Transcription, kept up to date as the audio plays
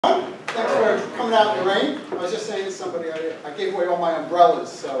coming out in the rain. I was just saying to somebody, I gave away all my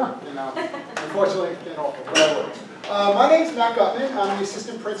umbrellas, so, you know, unfortunately, you know, umbrella. My name's Matt Gutman. I'm the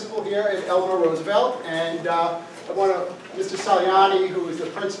assistant principal here at Eleanor Roosevelt, and Mr. Saliani, who is the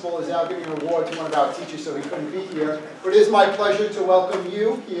principal, is out giving an award to one of our teachers, so he couldn't be here. But it is my pleasure to welcome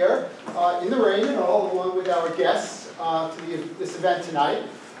you here in the rain and all, along with our guests to this event tonight.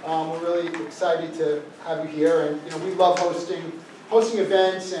 We're really excited to have you here, and you know, we love hosting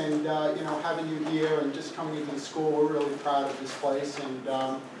events and you know, having you here and just coming into the school. We're really proud of this place, and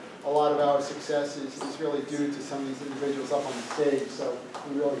a lot of our success is really due to some of these individuals up on the stage, so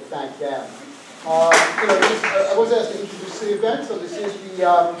we really thank them. You know, I was asked to introduce the event, so this is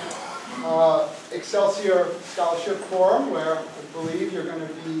the Excelsior Scholarship Forum, where I believe you're going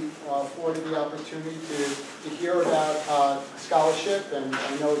to be afforded the opportunity to hear about scholarship, and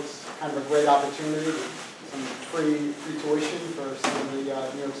I know it's kind of a great opportunity, some free tuition for some of the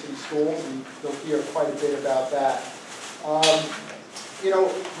New York City schools, and you'll hear quite a bit about that. You know,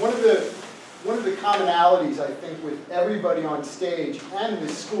 one of the commonalities, I think, with everybody on stage and in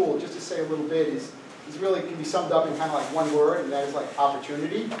this school, just to say a little bit, is really can be summed up in kind of like one word, and that is like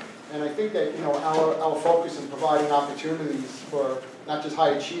opportunity. And I think that, you know, our focus in providing opportunities for not just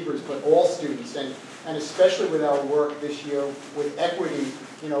high achievers, but all students, and especially with our work this year with equity,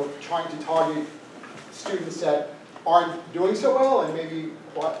 you know, trying to target students that aren't doing so well and maybe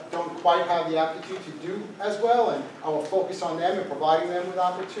don't quite have the aptitude to do as well, and our focus on them and providing them with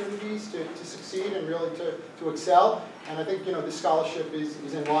opportunities to succeed and really to excel. And I think, you know, this scholarship is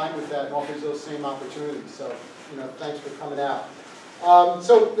in line with that and offers those same opportunities. So, you know, thanks for coming out.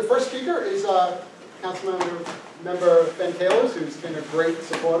 So the first speaker is Councilmember Ben Kallos, who's been a great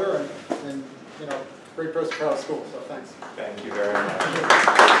supporter and you know, great person for our school. So thanks. Thank you very much.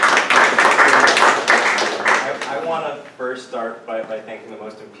 I want to first start by thanking the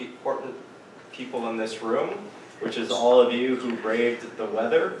most important people in this room, which is all of you who braved the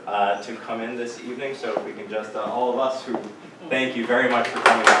weather to come in this evening. So if we can just, all of us who thank you very much for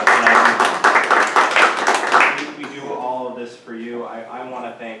coming out tonight. We do all of this for you. I want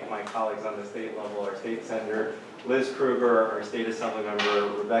to thank my colleagues on the state level, our state senator, Liz Krueger, our state assembly member,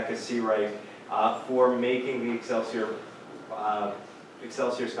 Rebecca Seawright, for making the Excelsior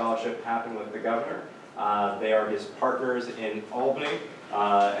Scholarship happen with the governor. They are his partners in Albany,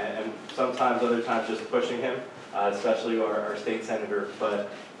 and sometimes, other times, just pushing him, especially our state senator. But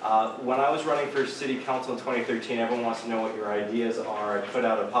when I was running for city council in 2013, everyone wants to know what your ideas are. I put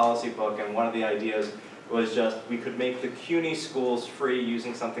out a policy book, and one of the ideas was just we could make the CUNY schools free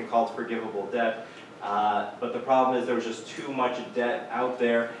using something called forgivable debt. But the problem is there was just too much debt out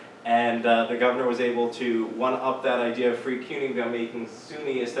there, and the governor was able to one-up that idea of free CUNY by making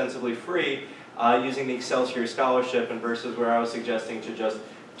SUNY ostensibly free using the Excelsior Scholarship, and versus where I was suggesting to just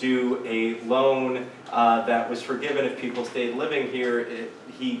do a loan that was forgiven if people stayed living here,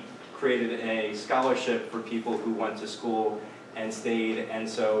 he created a scholarship for people who went to school and stayed, and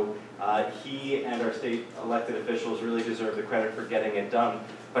so he and our state elected officials really deserve the credit for getting it done.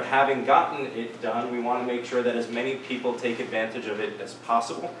 But having gotten it done, we want to make sure that as many people take advantage of it as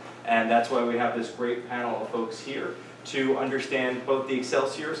possible, and that's why we have this great panel of folks here to understand both the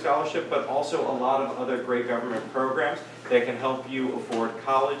Excelsior Scholarship, but also a lot of other great government programs that can help you afford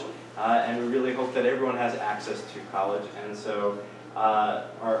college, and we really hope that everyone has access to college. And so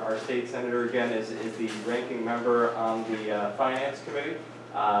our state senator, again, is the ranking member on the Finance Committee.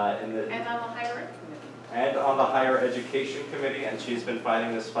 And on the Higher Ed Committee. And on the Higher Education Committee, and she's been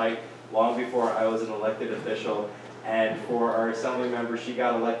fighting this fight long before I was an elected official. And for our assembly member, she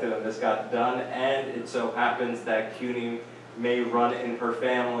got elected and this got done, and it so happens that CUNY may run in her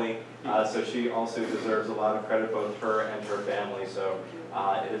family, so she also deserves a lot of credit, both her and her family. So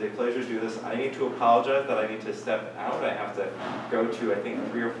it is a pleasure to do this. I need to apologize that I need to step out. I have to go to, I think,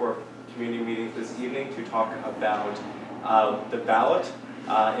 3 or 4 community meetings this evening to talk about the ballot.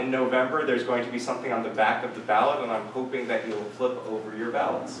 In November, there's going to be something on the back of the ballot, and I'm hoping that you'll flip over your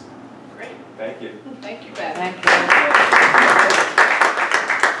ballots. Great. Thank you. Thank you, Beth. Thank you.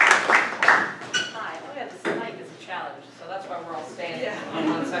 Hi. Oh yeah, this mic is a challenge, so that's why we're all standing on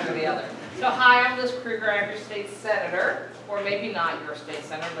one side or the other. So hi, I'm Liz Krueger. I'm your state senator, or maybe not your state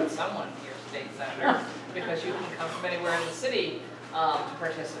senator, but someone your state senator, because you can come from anywhere in the city to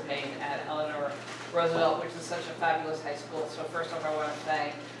participate at Eleanor Roosevelt, which is such a fabulous high school. So first off, I want to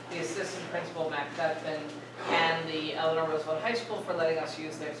thank the assistant principal, Matt Gutman, and the Eleanor Roosevelt High School for letting us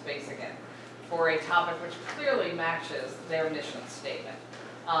use their space again for a topic which clearly matches their mission statement.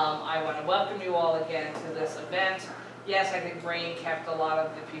 I want to welcome you all again to this event. Yes, I think rain kept a lot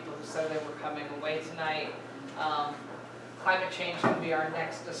of the people who said they were coming away tonight. climate change can be our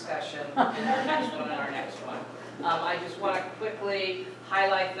next discussion, and our next one, and our next one. I just want to quickly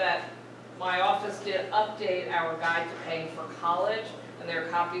highlight that my office did update our guide to paying for college, and there are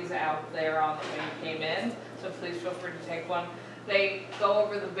copies out there on when you came in, so please feel free to take one. They go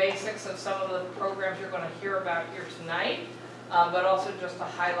over the basics of some of the programs you're going to hear about here tonight, but also just to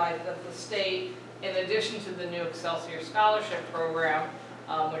highlight that the state, in addition to the new Excelsior Scholarship Program,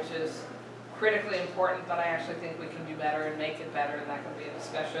 which is critically important, but I actually think we can do better and make it better, and that can be a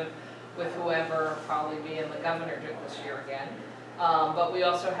discussion with whoever will probably be in the governorship this year again. But we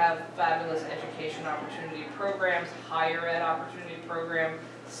also have fabulous education opportunity programs, higher ed opportunity program,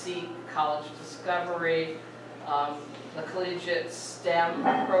 SEEK, College Discovery, the Collegiate STEM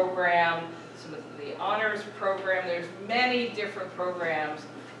program, some of the honors program. There's many different programs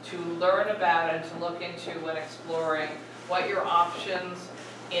to learn about and to look into when exploring what your options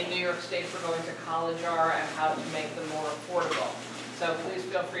in New York State for going to college are and how to make them more affordable. So please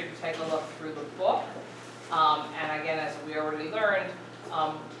feel free to take a look through the book. And again, as we already learned,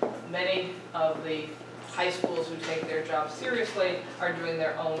 many of the high schools who take their job seriously are doing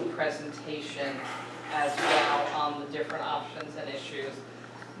their own presentation as well on the different options and issues.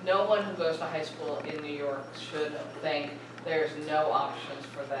 No one who goes to high school in New York should think there's no options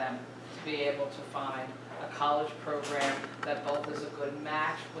for them to be able to find a college program that both is a good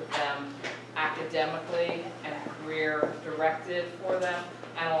match with them academically and career directed for them,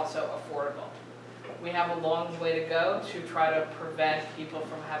 and also affordable. We have a long way to go to try to prevent people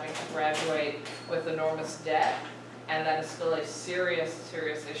from having to graduate with enormous debt, and that is still a serious,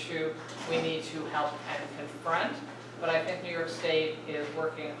 serious issue we need to help and confront. But I think New York State is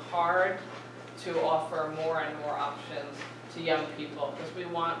working hard to offer more and more options to young people, because we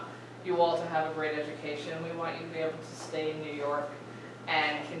want you all to have a great education. We want you to be able to stay in New York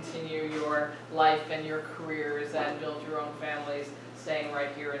and continue your life and your careers and build your own families staying right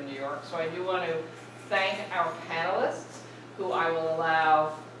here in New York. So I do want to thank our panelists, who I will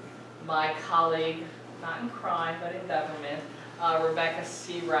allow my colleague, not in crime, but in government, Rebecca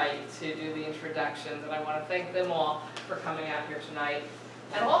Seawright, to do the introductions. And I want to thank them all for coming out here tonight.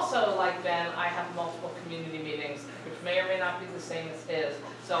 And also, like Ben, I have multiple community meetings, which may or may not be the same as his,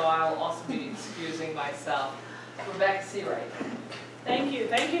 so I'll also be excusing myself. Rebecca Seawright. Thank you.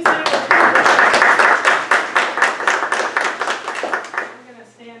 Thank you so much. I'm going to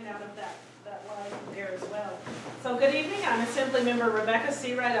stand out of that light there as well. So good evening. I'm Assembly Member Rebecca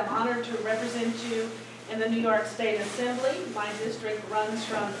Seawright. I'm honored to represent you in the New York State Assembly. My district runs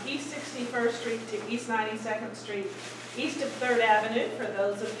from East 61st Street to East 92nd Street, east of 3rd Avenue, for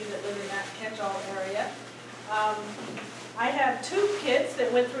those of you that live in that catch-all area. I have 2 kids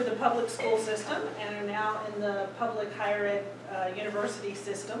that went through the public school system and are now in the public higher ed university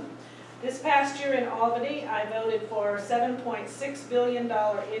system. This past year in Albany, I voted for a $7.6 billion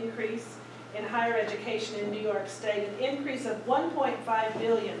increase in higher education in New York State, an increase of $1.5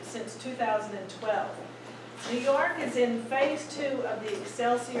 billion since 2012. New York is in phase 2 of the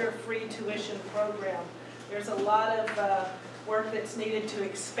Excelsior free tuition program. There's a lot of work that's needed to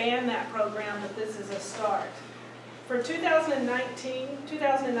expand that program, but this is a start. For 2019,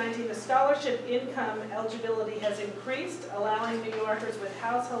 the scholarship income eligibility has increased, allowing New Yorkers with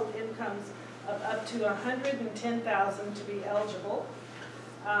household incomes of up to $110,000 to be eligible.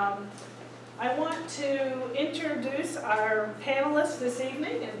 I want to introduce our panelists this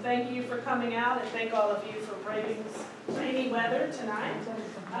evening, and thank you for coming out, and thank all of you for braving rainy weather tonight.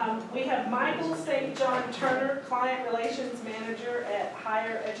 We have Michael St. John Turner, Client Relations Manager at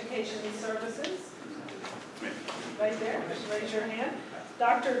Higher Education Services. Right there, just raise your hand.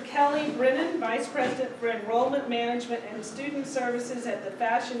 Dr. Kelly Brennan, Vice President for Enrollment Management and Student Services at the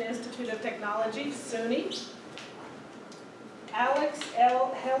Fashion Institute of Technology, SUNY. Alex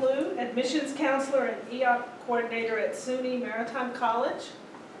L. Hellu, Admissions Counselor and EOP Coordinator at SUNY Maritime College.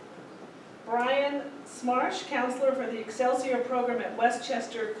 Brian Smarsh, Counselor for the Excelsior Program at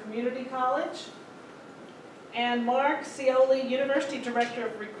Westchester Community College. And Mark Cioli, University Director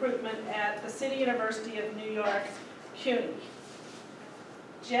of Recruitment at the City University of New York, CUNY.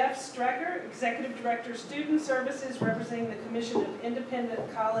 Jeff Strecker, Executive Director, Student Services, representing the Commission of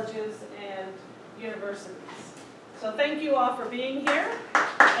Independent Colleges and Universities. So thank you all for being here,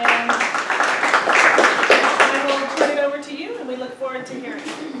 and I will turn it over to you, and we look forward to hearing.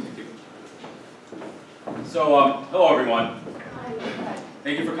 So, hello everyone.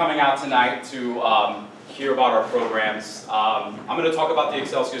 Thank you for coming out tonight to hear about our programs. I'm going to talk about the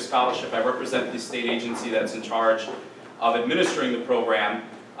Excelsior Scholarship. I represent the state agency that's in charge of administering the program.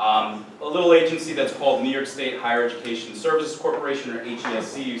 A little agency that's called New York State Higher Education Services Corporation, or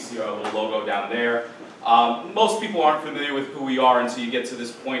HESC. You see our little logo down there. Most people aren't familiar with who we are until you get to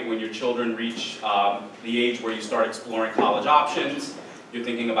this point when your children reach the age where you start exploring college options. You're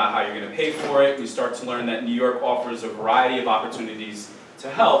thinking about how you're going to pay for it. You start to learn that New York offers a variety of opportunities to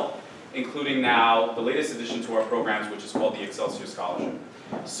help, including now the latest addition to our programs, which is called the Excelsior Scholarship.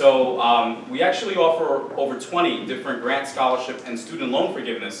 So we actually offer over 20 different grant scholarship and student loan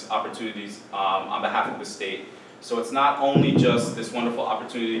forgiveness opportunities on behalf of the state. So it's not only just this wonderful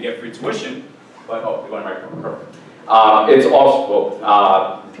opportunity to get free tuition, but, oh, you're going right, perfect. It's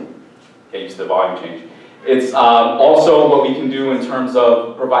also, get used to the volume change. It's also what we can do in terms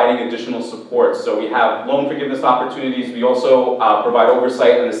of providing additional support. So we have loan forgiveness opportunities. We also provide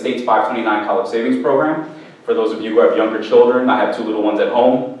oversight in the state's 529 college savings program. For those of you who have younger children, I have 2 little ones at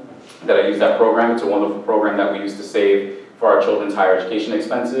home that I use that program. It's a wonderful program that we use to save for our children's higher education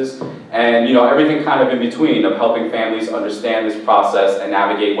expenses. And everything kind of in between of helping families understand this process and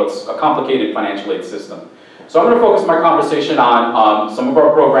navigate what's a complicated financial aid system. So I'm going to focus my conversation on some of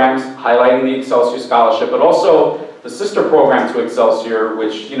our programs, highlighting the Excelsior Scholarship, but also the sister program to Excelsior,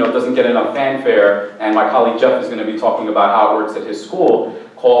 which doesn't get enough fanfare, and my colleague Jeff is going to be talking about how it works at his school,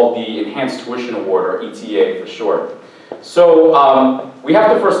 called the Enhanced Tuition Award, or ETA for short. So we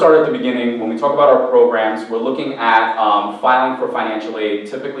have to first start at the beginning. When we talk about our programs, we're looking at filing for financial aid.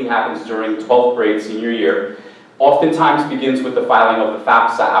 Typically happens during 12th grade senior year. Oftentimes begins with the filing of the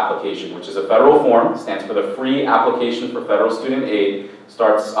FAFSA application, which is a federal form, stands for the Free Application for Federal Student Aid,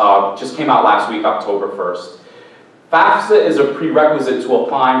 just came out last week, October 1st. FAFSA is a prerequisite to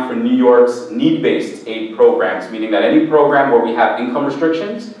applying for New York's need-based aid programs, meaning that any program where we have income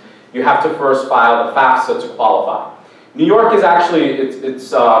restrictions, you have to first file the FAFSA to qualify. New York is actually,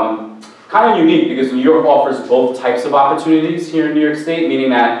 it's kind of unique because New York offers both types of opportunities here in New York State, meaning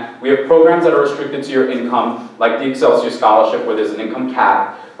that we have programs that are restricted to your income, like the Excelsior Scholarship, where there's an income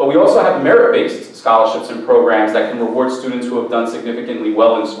cap, but we also have merit-based scholarships and programs that can reward students who have done significantly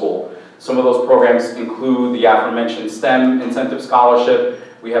well in school. Some of those programs include the aforementioned STEM Incentive Scholarship.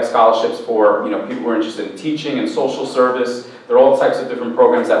 We have scholarships for people who are interested in teaching and social service. There are all types of different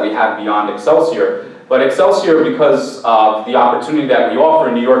programs that we have beyond Excelsior. But Excelsior, because of the opportunity that we offer,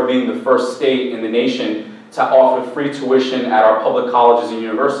 New York being the first state in the nation to offer free tuition at our public colleges and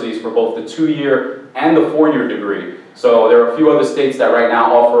universities for both the 2-year and the 4-year degree. So there are a few other states that right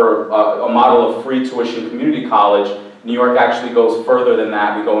now offer a model of free tuition community college. New York actually goes further than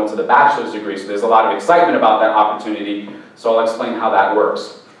that. We go into the bachelor's degree, so there's a lot of excitement about that opportunity, so I'll explain how that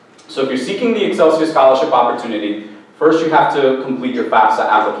works. So if you're seeking the Excelsior Scholarship opportunity, first you have to complete your FAFSA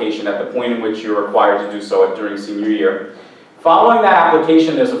application at the point in which you're required to do so during senior year. Following that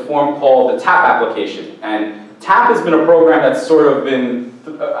application, there's a form called the TAP application, and TAP has been a program that's sort of been,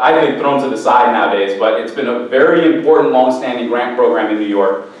 I think, thrown to the side nowadays, but it's been a very important, long-standing grant program in New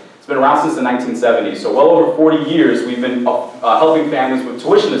York. It's been around since the 1970s, so well over 40 years we've been helping families with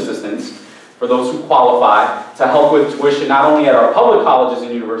tuition assistance for those who qualify to help with tuition not only at our public colleges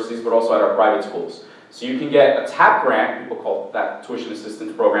and universities, but also at our private schools. So you can get a TAP grant, people call that tuition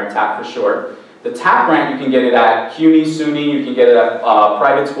assistance program TAP for short. The TAP grant, you can get it at CUNY, SUNY, you can get it at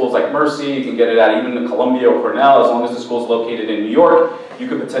private schools like Mercy, you can get it at even Columbia or Cornell, as long as the school's located in New York, you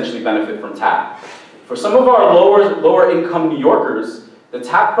could potentially benefit from TAP. For some of our lower income New Yorkers, the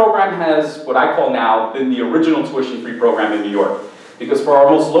TAP program has what I call now been the original tuition-free program in New York. Because for our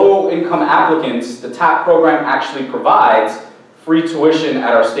most low-income applicants, the TAP program actually provides free tuition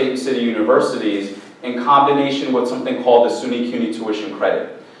at our state and city universities in combination with something called the SUNY CUNY tuition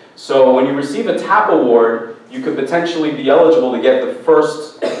credit. So when you receive a TAP award, you could potentially be eligible to get the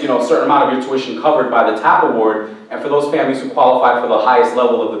first certain amount of your tuition covered by the TAP award, and for those families who qualify for the highest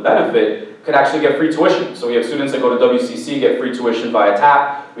level of the benefit, could actually get free tuition. So we have students that go to WCC, get free tuition via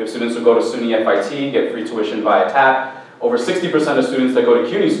TAP. We have students who go to SUNY FIT, get free tuition via TAP. Over 60% of students that go to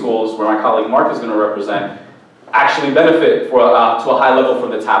CUNY schools, where my colleague Mark is going to represent, actually benefit to a high level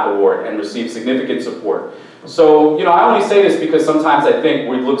from the TAP award and receive significant support. So, I only say this because sometimes I think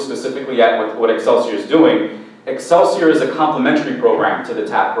we look specifically at what Excelsior is doing. Excelsior is a complementary program to the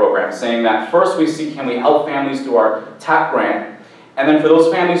TAP program, saying that first we see, can we help families through our TAP grant? And then for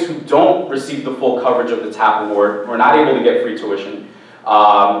those families who don't receive the full coverage of the TAP award, who are not able to get free tuition,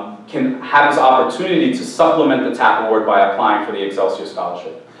 can have this opportunity to supplement the TAP award by applying for the Excelsior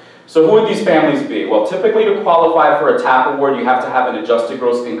Scholarship. So who would these families be? Well, typically to qualify for a TAP award, you have to have an adjusted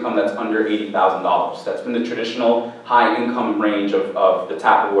gross income that's under $80,000. That's been the traditional high income range of the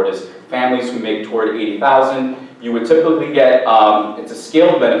TAP award, is families who make toward $80,000. You would typically get, it's a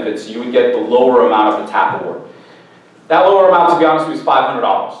scaled benefit, so you would get the lower amount of the TAP award. That lower amount, to be honest with you, is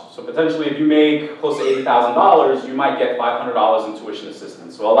 $500. So potentially if you make close to $80,000, you might get $500 in tuition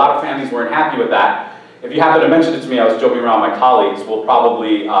assistance. So a lot of families weren't happy with that. If you happen to mention it to me, I was joking around with my colleagues, we'll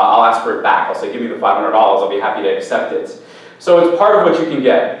probably, I'll ask for it back. I'll say, give me the $500, I'll be happy to accept it. So it's part of what you can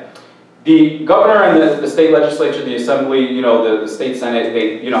get. The governor and the state legislature, the assembly, the state senate,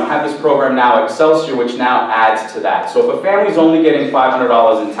 they have this program now, Excelsior, which now adds to that. So if a family's only getting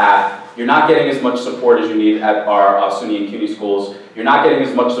 $500 in TAP, you're not getting as much support as you need at our SUNY and CUNY schools. You're not getting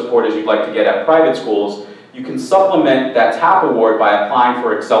as much support as you'd like to get at private schools. You can supplement that TAP award by applying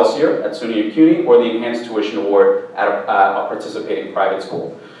for Excelsior at SUNY and CUNY or the Enhanced Tuition Award at a participating private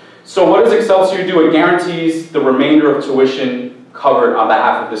school. So what does Excelsior do? It guarantees the remainder of tuition covered on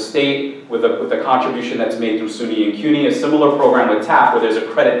behalf of the state with a contribution that's made through SUNY and CUNY, a similar program with TAP where there's a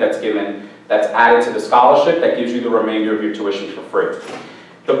credit that's given that's added to the scholarship that gives you the remainder of your tuition for free.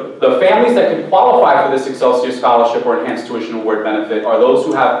 The families that can qualify for this Excelsior Scholarship or Enhanced Tuition Award benefit are those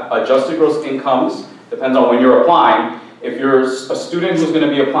who have adjusted gross incomes, depends on when you're applying. If you're a student who's going to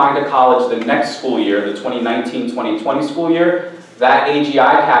be applying to college the next school year, the 2019-2020 school year, that AGI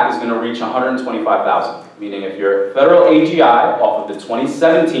cap is going to reach $125,000. Meaning if your federal AGI off of the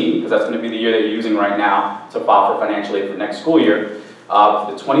 2017, because that's going to be the year that you're using right now to file for financial aid for next school year, if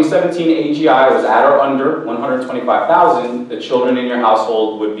the 2017 AGI was at or under $125,000, the children in your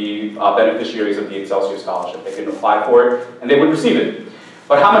household would be beneficiaries of the Excelsior Scholarship. They can apply for it and they would receive it.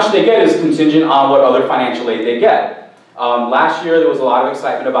 But how much they get is contingent on what other financial aid they get. Last year there was a lot of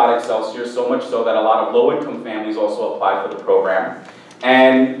excitement about Excelsior, so much so that a lot of low-income families also applied for the program.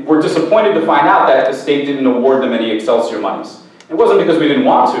 And we're disappointed to find out that the state didn't award them any Excelsior monies. It wasn't because we didn't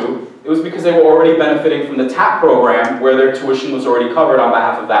want to, it was because they were already benefiting from the TAP program where their tuition was already covered on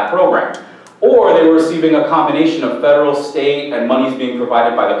behalf of that program. Or they were receiving a combination of federal, state, and monies being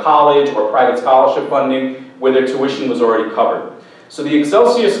provided by the college or private scholarship funding where their tuition was already covered. So the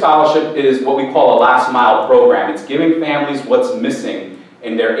Excelsior Scholarship is what we call a last mile program. It's giving families what's missing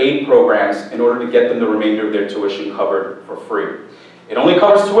in their aid programs in order to get them the remainder of their tuition covered for free. It only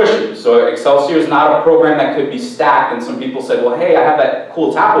covers tuition, so Excelsior is not a program that could be stacked, and some people said, well, hey, I have that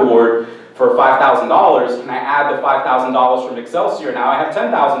cool TAP award for $5,000, can I add the $5,000 from Excelsior? Now I have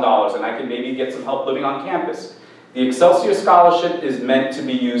 $10,000 and I can maybe get some help living on campus. The Excelsior Scholarship is meant to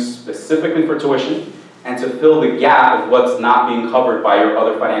be used specifically for tuition and to fill the gap of what's not being covered by your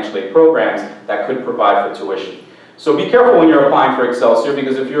other financial aid programs that could provide for tuition. So be careful when you're applying for Excelsior,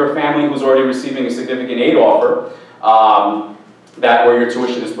 because if you're a family who's already receiving a significant aid offer, where your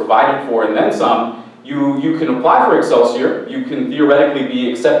tuition is provided for and then some, you can apply for Excelsior, you can theoretically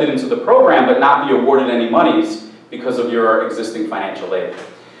be accepted into the program but not be awarded any monies because of your existing financial aid.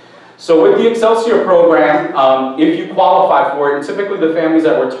 So with the Excelsior program, if you qualify for it, and typically the families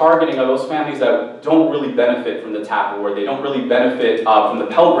that we're targeting are those families that don't really benefit from the TAP award, they don't really benefit from the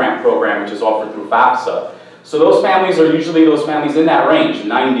Pell Grant program, which is offered through FAFSA. So those families are usually those families in that range,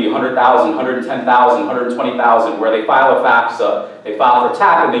 90, 100,000, 110,000, 120,000, where they file a FAFSA, they file for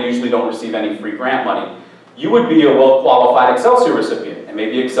TAP, and they usually don't receive any free grant money. You would be a well-qualified Excelsior recipient, and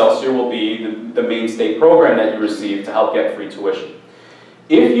maybe Excelsior will be the main state program that you receive to help get free tuition.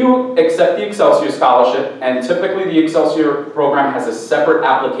 If you accept the Excelsior Scholarship, and typically the Excelsior program has a separate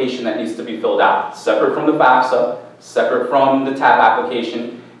application that needs to be filled out, separate from the FAFSA, separate from the TAP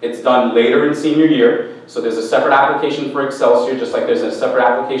application. It's done later in senior year, so there's a separate application for Excelsior, just like there's a separate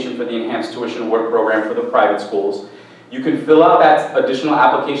application for the Enhanced Tuition Award program for the private schools. You can fill out that additional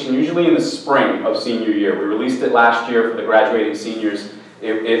application usually in the spring of senior year. We released it last year for the graduating seniors.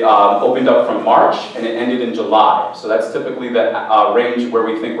 It opened up from March and it ended in July. So that's typically the range where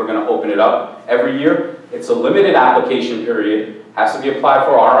we think we're going to open it up every year. It's a limited application period. Has to be applied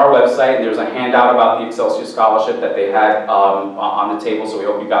for on our website, and there's a handout about the Excelsior Scholarship that they had on the table, so we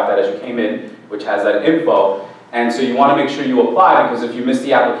hope you got that as you came in, which has that info. And so you want to make sure you apply, because if you miss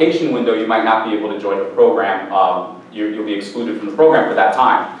the application window, you might not be able to join the program. You'll be excluded from the program for that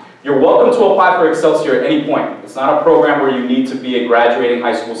time. You're welcome to apply for Excelsior at any point. It's not a program where you need to be a graduating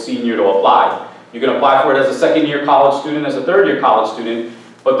high school senior to apply. You can apply for it as a second-year college student, as a third-year college student,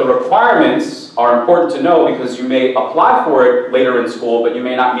 but the requirements are important to know because you may apply for it later in school, but you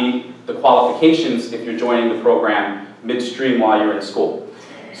may not meet the qualifications if you're joining the program midstream while you're in school.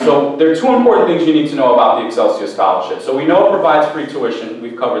 So there are two important things you need to know about the Excelsior Scholarship. So we know it provides free tuition.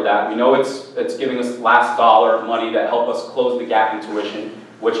 We've covered that. We know it's giving us last dollar money that help us close the gap in tuition,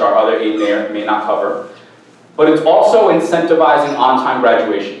 which our other aid may not cover. But it's also incentivizing on-time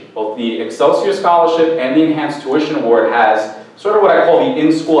graduation. Both the Excelsior Scholarship and the Enhanced Tuition Award has sort of what I call the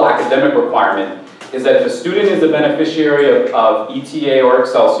in-school academic requirement, is that if a student is a beneficiary of ETA or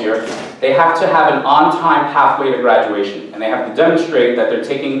Excelsior, they have to have an on-time pathway to graduation, and they have to demonstrate that they're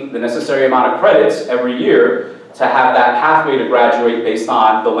taking the necessary amount of credits every year to have that pathway to graduate based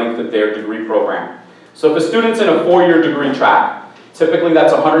on the length of their degree program. So if a student's in a 4-year degree track, typically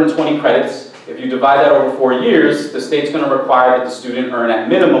that's 120 credits. If you divide that over 4 years, the state's going to require that the student earn at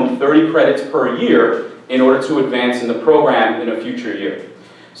minimum 30 credits per year in order to advance in the program in a future year.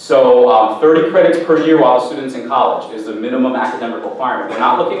 So 30 credits per year while the student's in college is the minimum academic requirement. We're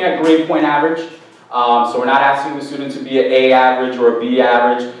not looking at grade point average, so we're not asking the student to be an A average or a B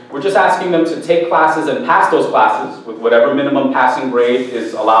average. We're just asking them to take classes and pass those classes with whatever minimum passing grade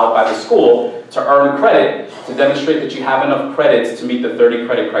is allowed by the school to earn credit to demonstrate that you have enough credits to meet the 30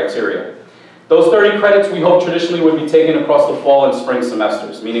 credit criteria. Those 30 credits we hope traditionally would be taken across the fall and spring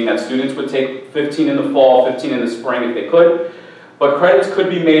semesters, meaning that students would take 15 in the fall, 15 in the spring if they could. But credits could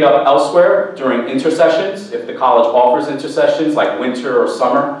be made up elsewhere during intersessions, if the college offers intersessions like winter or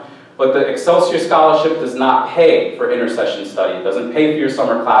summer. But the Excelsior Scholarship does not pay for intersession study. It doesn't pay for your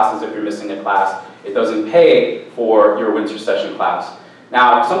summer classes if you're missing a class. It doesn't pay for your winter session class.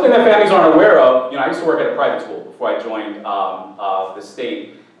 Now, something that families aren't aware of, I used to work at a private school before I joined the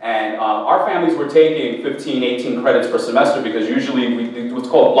state. And our families were taking 15, 18 credits per semester because usually we do what's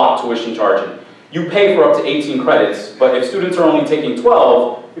called block tuition charging. You pay for up to 18 credits, but if students are only taking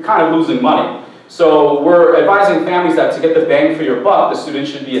 12, you're kind of losing money. So we're advising families that to get the bang for your buck, the student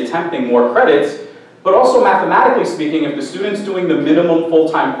should be attempting more credits, but also mathematically speaking, if the student's doing the minimum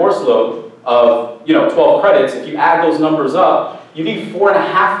full-time course load of 12 credits, if you add those numbers up, you need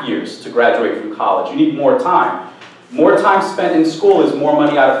 4.5 years to graduate from college. You need more time. More time spent in school is more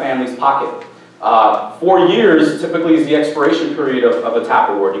money out of families' pocket. 4 years typically is the expiration period of a TAP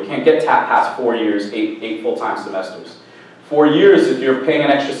award. You can't get TAP past 4 years, eight full-time semesters. 4 years, if you're paying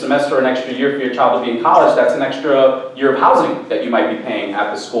an extra semester or an extra year for your child to be in college, that's an extra year of housing that you might be paying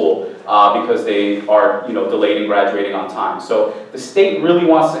at the school because they are delayed in graduating on time. So the state really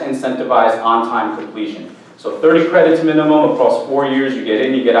wants to incentivize on-time completion. So 30 credits minimum across 4 years, you get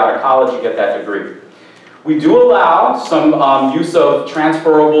in, you get out of college, you get that degree. We do allow some use of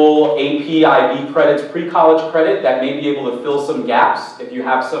transferable AP, IB credits, pre-college credit that may be able to fill some gaps. If you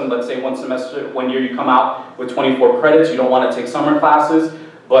have some, let's say 1 year you come out with 24 credits, you don't want to take summer classes,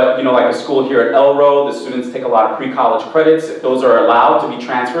 but like a school here at Elro, the students take a lot of pre-college credits. If those are allowed to be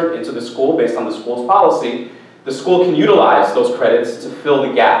transferred into the school based on the school's policy, the school can utilize those credits to fill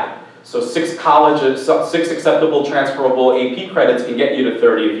the gap. So 6 acceptable transferable AP credits can get you to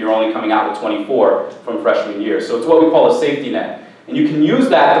 30 if you're only coming out with 24 from freshman year. So it's what we call a safety net. And you can use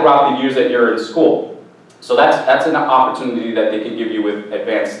that throughout the years that you're in school. So that's an opportunity that they can give you with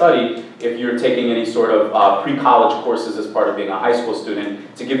advanced study if you're taking any sort of pre-college courses as part of being a high school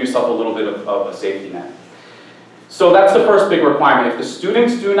student to give yourself a little bit of a safety net. So that's the first big requirement. If the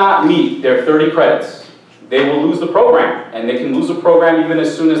students do not meet their 30 credits, they will lose the program, and they can lose the program even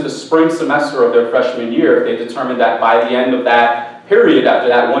as soon as the spring semester of their freshman year if they determine that by the end of that period, after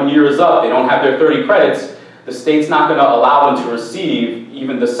that 1 year is up, they don't have their 30 credits, the state's not going to allow them to receive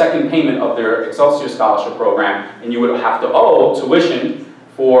even the second payment of their Excelsior Scholarship program, and you would have to owe tuition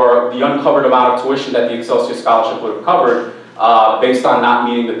for the uncovered amount of tuition that the Excelsior Scholarship would have covered based on not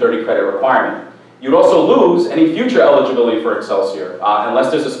meeting the 30 credit requirement. You'd also lose any future eligibility for Excelsior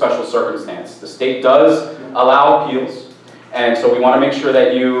unless there's a special circumstance. The state does allow appeals, and so we want to make sure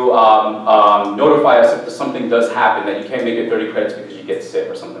that you notify us if something does happen, that you can't make it 30 credits because you get sick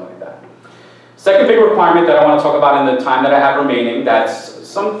or something like that. Second big requirement that I want to talk about in the time that I have remaining,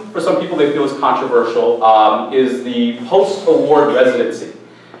 that's for some people they feel is controversial, is the post-award residency.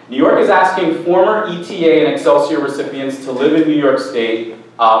 New York is asking former ETA and Excelsior recipients to live in New York State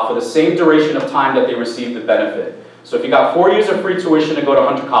for the same duration of time that they received the benefit. So if you got 4 years of free tuition to go to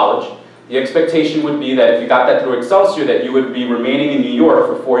Hunter College, the expectation would be that if you got that through Excelsior, that you would be remaining in New York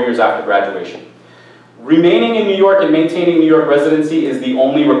for 4 years after graduation. Remaining in New York and maintaining New York residency is the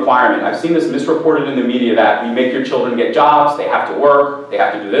only requirement. I've seen this misreported in the media that you make your children get jobs, they have to work, they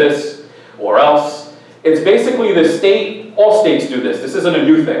have to do this, or else. It's basically the state, all states do this. This isn't a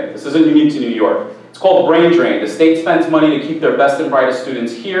new thing. This isn't unique to New York. It's called brain drain. The state spends money to keep their best and brightest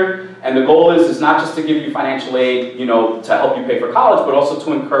students here, and the goal is not just to give you financial aid, to help you pay for college, but also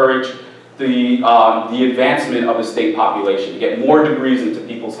to encourage the advancement of the state population, to get more degrees into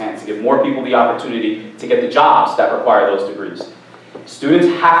people's hands, to give more people the opportunity to get the jobs that require those degrees. Students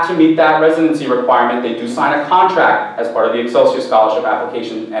have to meet that residency requirement. They do sign a contract as part of the Excelsior Scholarship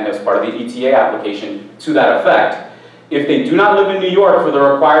application and as part of the ETA application to that effect. If they do not live in New York for the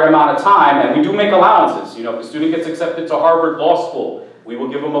required amount of time, and we do make allowances, if the student gets accepted to Harvard Law School, we will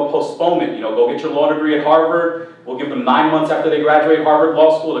give them a postponement. Go get your law degree at Harvard. We'll give them 9 months after they graduate Harvard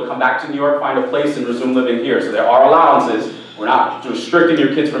Law School to come back to New York, find a place, and resume living here. So there are allowances. We're not restricting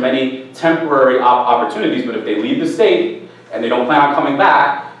your kids from any temporary opportunities, but if they leave the state and they don't plan on coming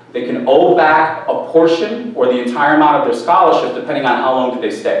back, They can owe back a portion or the entire amount of their scholarship depending on how long did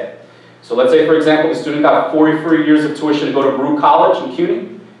they stay. So let's say, for example, the student got 43 years of tuition to go to Baruch College in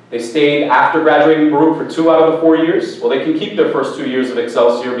CUNY. They stayed after graduating Baruch for 2 out of the 4 years. Well, they can keep their first 2 years of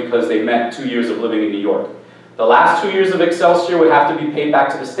Excelsior because they met 2 years of living in New York. The last 2 years of Excelsior would have to be paid back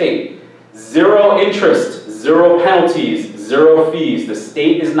to the state. 0 interest, 0 penalties, 0 fees. The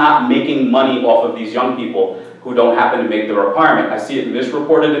state is not making money off of these young people who don't happen to make the requirement. I see it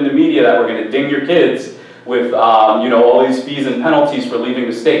misreported in the media that we're going to ding your kids with you know, all these fees and penalties for leaving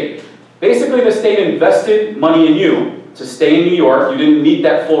the state. Basically, the state invested money in you to stay in New York. You didn't meet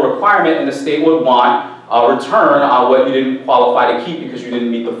that full requirement, and the state would want a return on what you didn't qualify to keep because you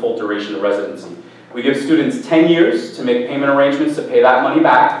didn't meet the full duration of residency. We give students 10 years to make payment arrangements to pay that money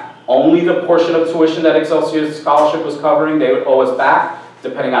back. Only the portion of tuition that Excelsior's scholarship was covering, they would owe us back,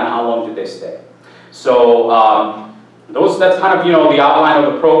 depending on how long did they stay. So that's kind of, you know, the outline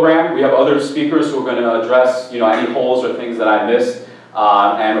of the program. We have other speakers who are going to address, you know, any holes or things that I missed.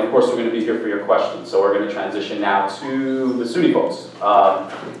 And of course, we're going to be here for your questions. So we're going to transition now to the SUNY folks.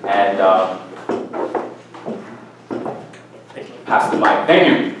 Pass the mic. Thank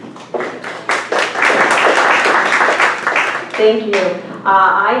you. Thank you.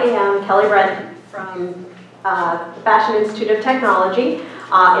 I am Kelly Brent from Fashion Institute of Technology.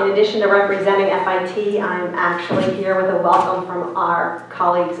 In addition to representing FIT, I'm actually here with a welcome from our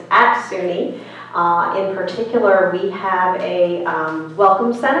colleagues at SUNY. In particular, we have a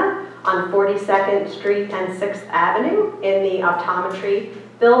welcome center on 42nd Street and 6th Avenue in the optometry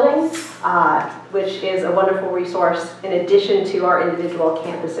building, which is a wonderful resource in addition to our individual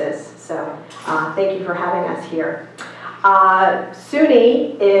campuses. So thank you for having us here.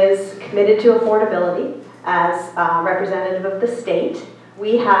 SUNY is committed to affordability as representative of the state.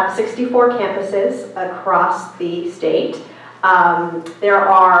 We have 64 campuses across the state. There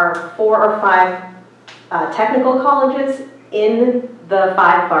are 4 or 5 technical colleges in the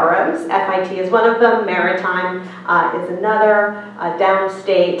 5 boroughs. FIT is one of them, Maritime is another,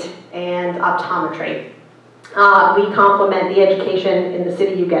 Downstate, and Optometry. We complement the education in the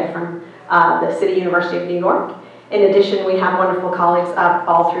city you get from the City University of New York. In addition, we have wonderful colleagues up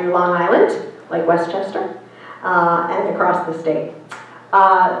all through Long Island, like Westchester, and across the state.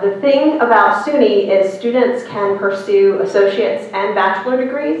 The thing about SUNY is students can pursue associate's and bachelor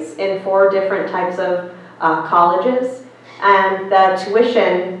degrees in 4 different types of colleges, and the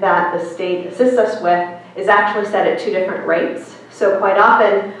tuition that the state assists us with is actually set at 2 different rates. So quite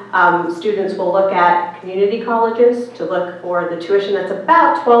often, students will look at community colleges to look for the tuition that's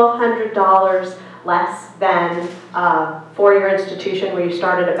about $1,200 less than a 4-year institution where you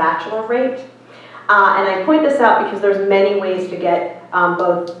start at a bachelor rate. And I point this out because there's many ways to get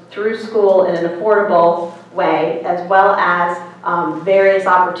both through school in an affordable way, as well as various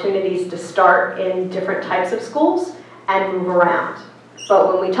opportunities to start in different types of schools and move around.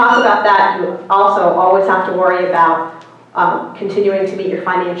 But when we talk about that, you also always have to worry about continuing to meet your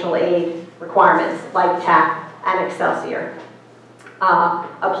financial aid requirements like TAP and Excelsior.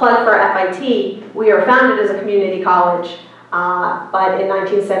 A plug for FIT, we are founded as a community college, but in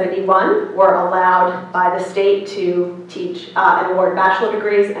 1971 were allowed by the state to teach and award bachelor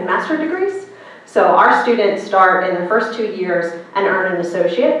degrees and master degrees. So our students start in their first 2 years and earn an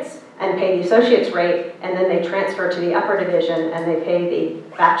associate's and pay the associate's rate, and then they transfer to the upper division and they pay the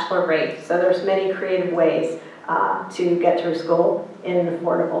bachelor rate. So there's many creative ways to get through school in an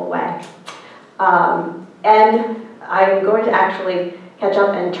affordable way. And I'm going to actually catch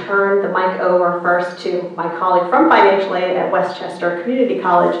up and turn the mic over first to my colleague from financial aid at Westchester Community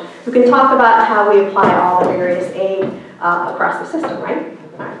College, who can talk about how we apply all the various aid across the system, right?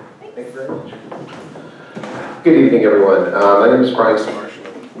 All right. Thank you very much. Good evening, everyone. My name is Brian Marshall.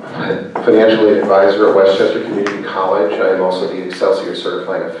 I'm a financial aid advisor at Westchester Community College. I am also the Excelsior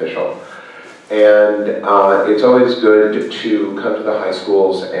certifying official. And it's always good to come to the high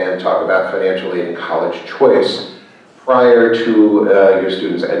schools and talk about financial aid and college choice prior to your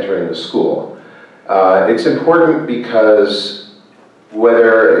students entering the school. It's important because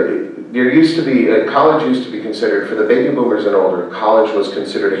whether there used to be, college used to be considered, for the baby boomers and older, college was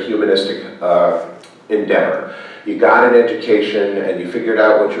considered a humanistic endeavor. You got an education and you figured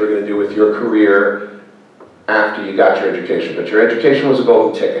out what you were going to do with your career after you got your education. But your education was a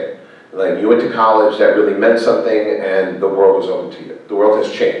golden ticket. Like, you went to college, that really meant something, and the world was open to you. The world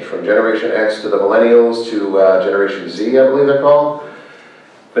has changed from Generation X to the Millennials to Generation Z, I believe they're called.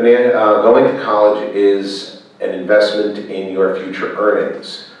 Going to college is an investment in your future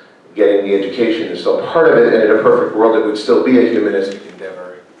earnings. Getting the education is still part of it, and in a perfect world it would still be a humanistic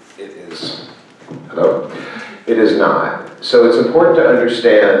endeavor. It is. Hello? It is not. So it's important to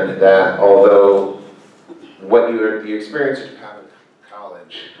understand that although the experience that you have in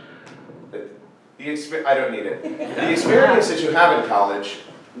college, I don't need it. The experience that you have in college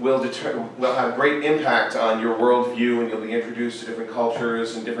will have great impact on your worldview, and you'll be introduced to different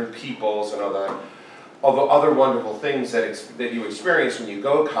cultures and different peoples and all the other wonderful things that you experience when you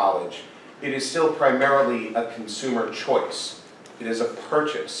go to college. It is still primarily a consumer choice. It is a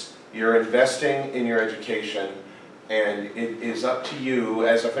purchase. You're investing in your education, and it is up to you.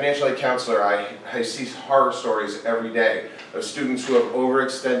 As a financial aid counselor, I see horror stories every day of students who have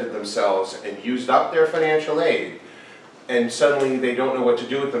overextended themselves and used up their financial aid, and suddenly they don't know what to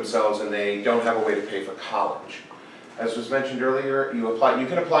do with themselves and they don't have a way to pay for college. As was mentioned earlier, you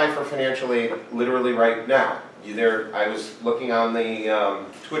can apply for financial aid literally right now. I was looking on the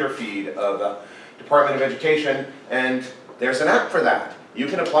Twitter feed of the Department of Education, and there's an app for that. You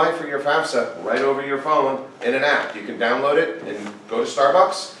can apply for your FAFSA right over your phone in an app. You can download it and go to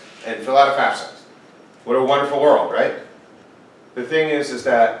Starbucks and fill out a FAFSA. What a wonderful world, right? The thing is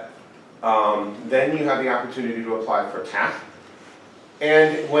that then you have the opportunity to apply for TAP.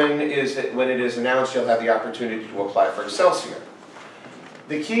 And when it is announced, you'll have the opportunity to apply for Excelsior.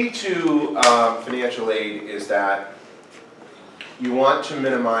 The key to financial aid is that you want to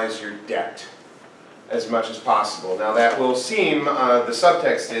minimize your debt as much as possible. Now that will seem, the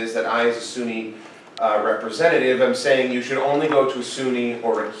subtext is that I, as a SUNY representative, am saying you should only go to a SUNY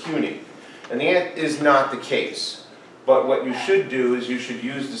or a CUNY. And that is not the case. But what you should do is you should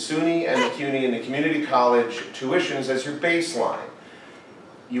use the SUNY and the CUNY and the community college tuitions as your baseline.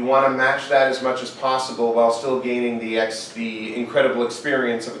 You want to match that as much as possible while still gaining the incredible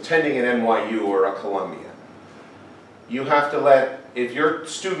experience of attending an NYU or a Columbia. You have to if your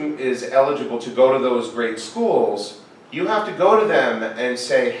student is eligible to go to those great schools, you have to go to them and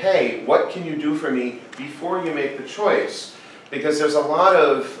say, hey, what can you do for me before you make the choice? Because there's a lot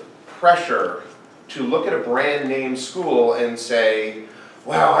of pressure to look at a brand name school and say,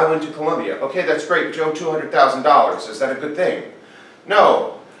 wow, I went to Columbia. Okay, that's great, but you owe $200,000. Is that a good thing?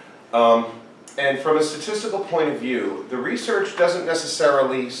 No. And from a statistical point of view, the research doesn't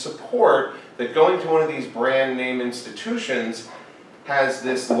necessarily support that going to one of these brand name institutions has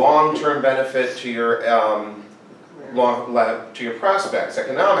this long-term benefit to your prospects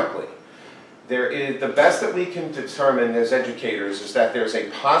economically. The best that we can determine as educators is that there's a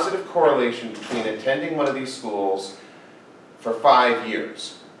positive correlation between attending one of these schools for 5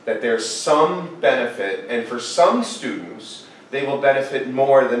 years. That there's some benefit, and for some students, they will benefit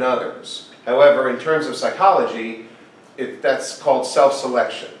more than others. However, in terms of psychology, that's called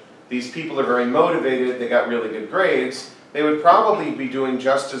self-selection. These people are very motivated, they got really good grades, they would probably be doing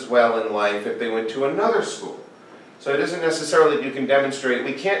just as well in life if they went to another school. So it isn't necessarily that you can demonstrate,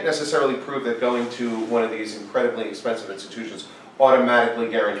 we can't necessarily prove that going to one of these incredibly expensive institutions automatically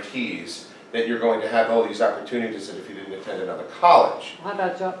guarantees that you're going to have all these opportunities that if you didn't attend another college. How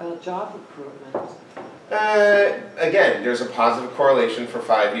about job recruitment? Again, there's a positive correlation for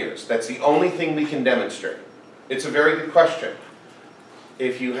 5 years. That's the only thing we can demonstrate. It's a very good question. The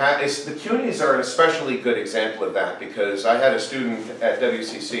CUNYs are an especially good example of that, because I had a student at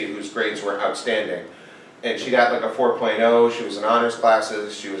WCC whose grades were outstanding. And she got like a 4.0, she was in honors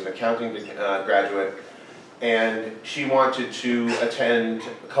classes, she was an accounting graduate, and she wanted to attend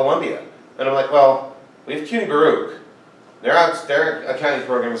Columbia. And I'm like, well, we have CUNY Baruch. Their accounting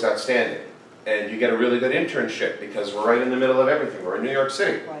program is outstanding. And you get a really good internship because we're right in the middle of everything. We're in New York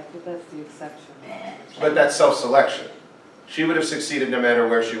City. Right, but that's the exception. But that's self-selection. She would have succeeded no matter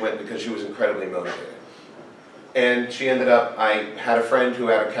where she went because she was incredibly motivated. And she ended up, I had a friend who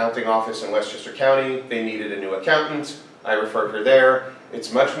had an accounting office in Westchester County. They needed a new accountant. I referred her there.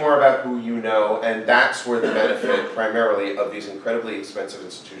 It's much more about who you know, and that's where the benefit primarily of these incredibly expensive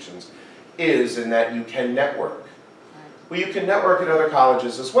institutions is, in that you can network. Well, you can network at other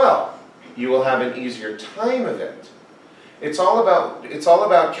colleges as well. You will have an easier time of it. It's all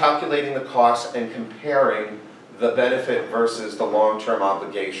about calculating the costs and comparing the benefit versus the long-term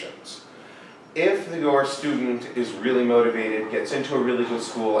obligations. If your student is really motivated, gets into a really good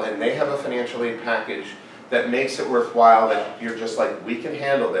school, and they have a financial aid package that makes it worthwhile, that you're just like, we can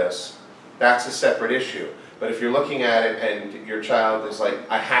handle this, that's a separate issue. But if you're looking at it and your child is like,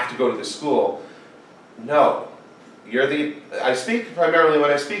 I have to go to this school, no. I speak primarily, when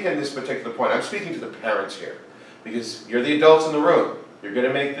I speak in this particular point, I'm speaking to the parents here. Because you're the adults in the room. You're going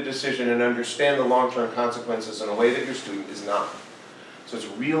to make the decision and understand the long-term consequences in a way that your student is not. So it's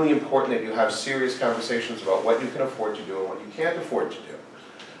really important that you have serious conversations about what you can afford to do and what you can't afford to do.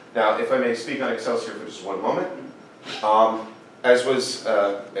 Now, if I may speak on Excelsior for just one moment. As was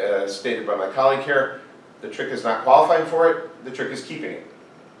stated by my colleague here, The trick is not qualifying for it, the trick is keeping it.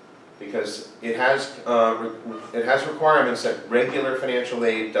 Because it has requirements that regular financial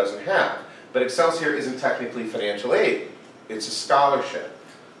aid doesn't have. But Excelsior isn't technically financial aid, it's a scholarship.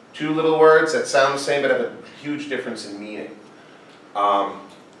 Two little words that sound the same but have a huge difference in meaning.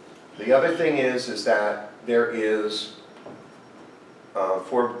 The other thing is that there is,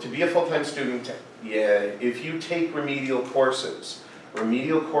 to be a full-time student, if you take remedial courses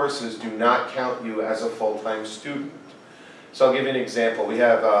do not count you as a full-time student. So I'll give you an example. We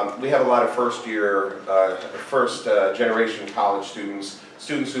have a lot of first generation college students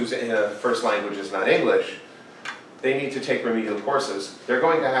whose first language is not English. They need to take remedial courses. They're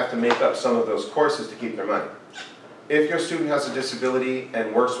going to have to make up some of those courses to keep their money. If your student has a disability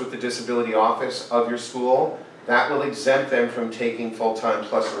and works with the disability office of your school, that will exempt them from taking full-time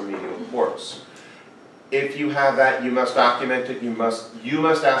plus a remedial course. If you have that, you must document it, you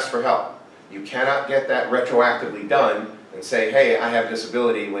must ask for help. You cannot get that retroactively done and say, hey, I have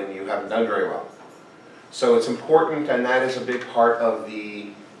disability when you haven't done very well. So it's important, and that is a big part of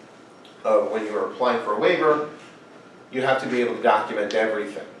when you're applying for a waiver, you have to be able to document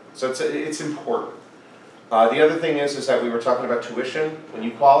everything. So it's important. The other thing is that we were talking about tuition. When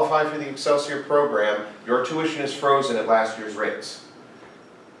you qualify for the Excelsior program, your tuition is frozen at last year's rates.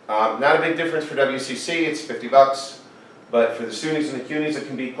 Not a big difference for WCC, it's $50, but for the SUNYs and the CUNYs it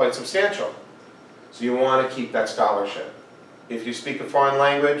can be quite substantial. So you want to keep that scholarship. If you speak a foreign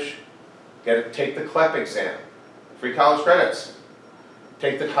language, take the CLEP exam, free college credits.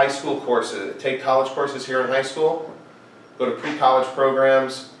 Take the high school courses, take college courses here in high school, go to pre-college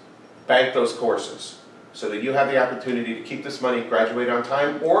programs, bank those courses so that you have the opportunity to keep this money, graduate on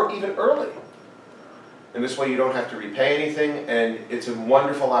time, or even early. And this way you don't have to repay anything, and it's a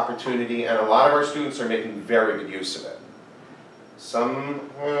wonderful opportunity, and a lot of our students are making very good use of it. Some,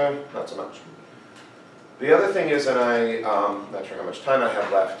 not so much. The other thing is, and I'm not sure how much time I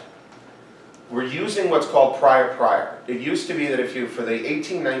have left, we're using what's called prior. It used to be that for the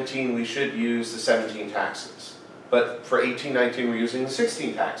 18-19 we should use the 17 taxes. But for 18-19 we're using the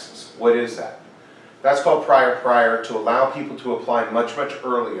 16 taxes. What is that? That's called prior to allow people to apply much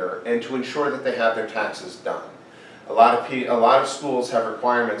earlier and to ensure that they have their taxes done. A lot of schools have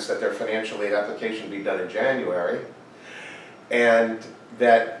requirements that their financial aid application be done in January, and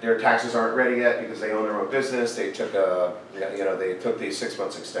that their taxes aren't ready yet because they own their own business. They took the 6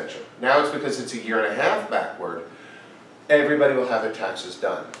 months extension. Now it's because it's a year and a half backward. Everybody will have their taxes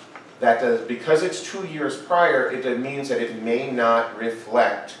done. Because it's 2 years prior, it means that it may not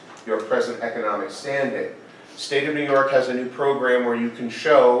reflect your present economic standing. State of New York has a new program where you can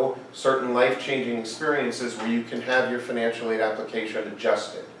show certain life-changing experiences where you can have your financial aid application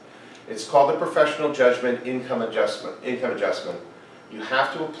adjusted. It's called the professional judgment income adjustment. You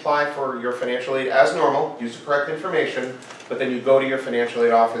have to apply for your financial aid as normal, use the correct information, but then you go to your financial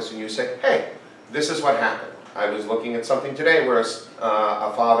aid office and you say, hey, this is what happened. I was looking at something today where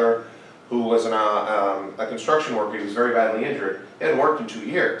a father who was a construction worker, he was very badly injured. He hadn't worked in 2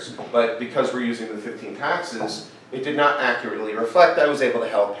 years, but because we're using the 15 taxes, it did not accurately reflect. I was able to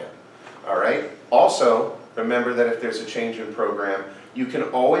help him. All right? Also, remember that if there's a change in program, you can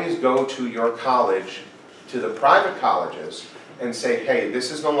always go to your college, to the private colleges, and say, hey, this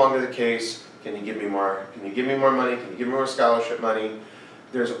is no longer the case. Can you give me more? Can you give me more money? Can you give me more scholarship money?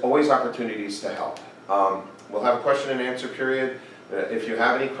 There's always opportunities to help. We'll have a question and answer period. If you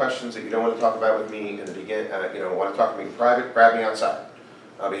have any questions that you don't want to talk about with me in the beginning, want to talk to me in private, grab me outside.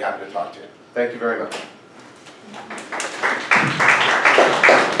 I'll be happy to talk to you. Thank you very much.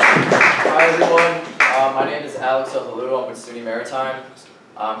 Hi everyone, my name is Alex Ohaludo. I'm with SUNY Maritime.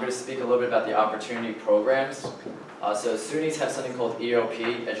 I'm going to speak a little bit about the opportunity programs. So SUNYs have something called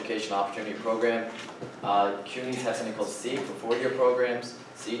EOP, Education Opportunity Program. CUNYs have something called SEEP for 4-year programs,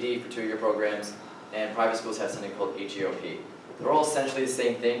 CD for 2-year programs, and private schools have something called HEOP. They're all essentially the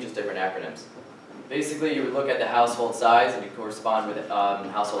same thing, just different acronyms. Basically, you would look at the household size and you correspond with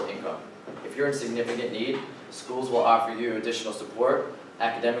household income. If you're in significant need, schools will offer you additional support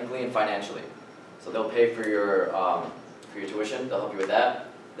academically and financially. So they'll pay for your tuition, they'll help you with that,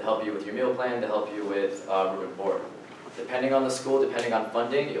 they'll help you with your meal plan, they'll help you with room and board. Depending on the school, depending on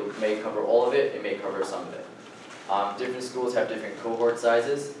funding, it may cover all of it, it may cover some of it. Different schools have different cohort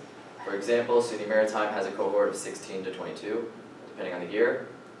sizes. For example, SUNY Maritime has a cohort of 16 to 22. Depending on the year.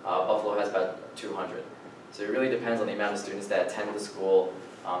 Buffalo has about 200. So it really depends on the amount of students that attend the school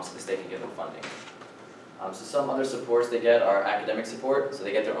so the state can give them funding. So some other supports they get are academic support, so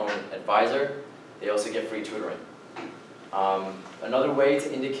they get their own advisor. They also get free tutoring. Another way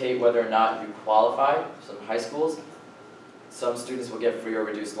to indicate whether or not you qualify, some high schools, some students will get free or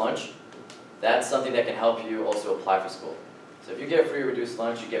reduced lunch. that's something that can help you also apply for school. So if you get a free reduced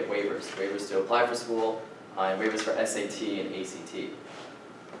lunch, you get waivers. Waivers to apply for school, and waivers for SAT and ACT.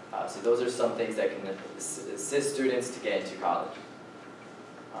 So those are some things that can assist students to get into college.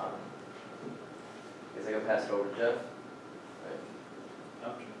 I guess I can pass it over to Jeff.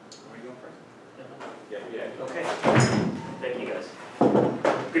 Are you going first? Yeah. Okay. Thank you, guys.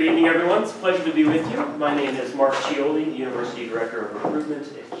 Good evening, everyone. It's a pleasure to be with you. My name is Mark Cioli, the University Director of Recruitment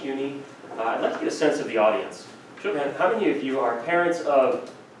at CUNY. I'd like to get a sense of the audience. Sure. How many of you are parents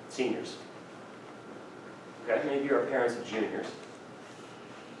of seniors? Okay, maybe you are parents of juniors.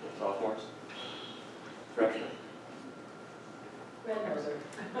 Sophomores? Freshmen?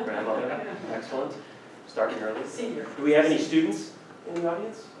 Grandmother? Excellent. Starting early. Senior. Do we have any students in the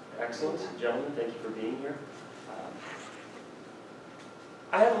audience? Excellent. Gentlemen, thank you for being here.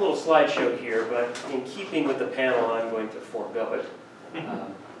 I have a little slideshow here, but in keeping with the panel, I'm going to forego it.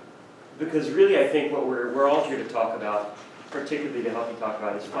 Because really, I think what we're all here to talk about, particularly to help you talk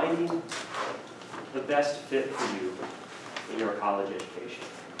about, is finding the best fit for you in your college education.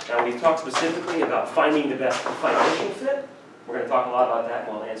 Now, we've talked specifically about finding the best financial fit. We're going to talk a lot about that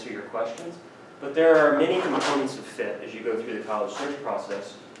and we'll answer your questions. But there are many components of fit as you go through the college search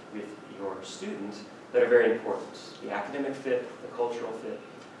process with your student that are very important. The academic fit, the cultural fit,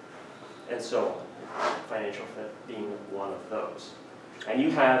 and so on. Financial fit being one of those. And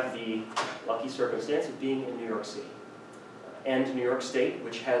you have the lucky circumstance of being in New York City and New York State,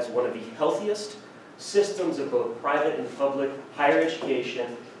 which has one of the healthiest systems of both private and public higher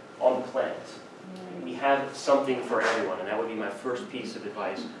education on the planet. We have something for everyone, and that would be my first piece of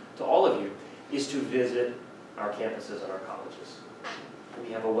advice to all of you, is to visit our campuses and our colleges.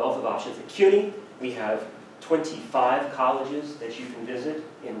 We have a wealth of options. At CUNY, we have 25 colleges that you can visit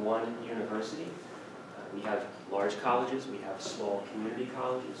in one university. We have large colleges, we have small community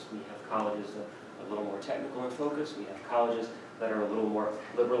colleges, we have colleges that are a little more technical in focus, we have colleges that are a little more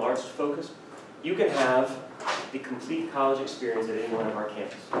liberal arts focused. You can have the complete college experience at any one of our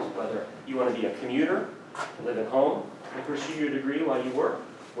campuses, whether you want to be a commuter, live at home, and pursue your degree while you work,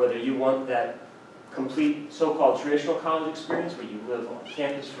 whether you want that complete so-called traditional college experience where you live on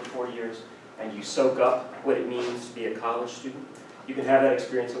campus for 4 years and you soak up what it means to be a college student. You can have that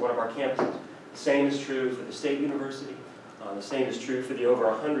experience at one of our campuses. The same is true for the State University. The same is true for the over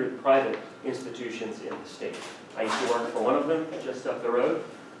 100 private institutions in the state. I used to work for one of them just up the road.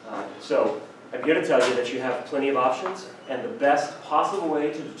 So I'm here to tell you that you have plenty of options, and the best possible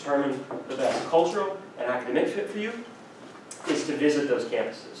way to determine the best cultural and academic fit for you is to visit those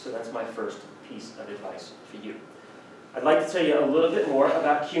campuses. So that's my first piece of advice for you. I'd like to tell you a little bit more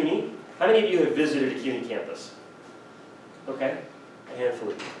about CUNY. How many of you have visited a CUNY campus? Okay, a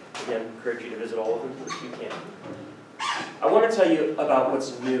handful of you. Again, encourage you to visit all of them if you can. I want to tell you about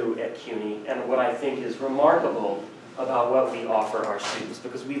what's new at CUNY and what I think is remarkable about what we offer our students,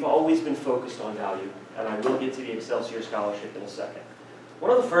 because we've always been focused on value, and I will get to the Excelsior Scholarship in a second.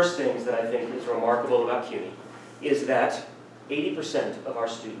 One of the first things that I think is remarkable about CUNY is that 80% of our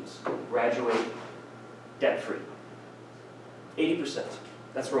students graduate debt-free. 80%.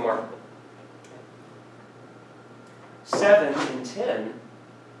 That's remarkable. 7 in 10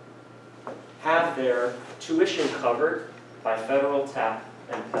 have their tuition covered by federal TAP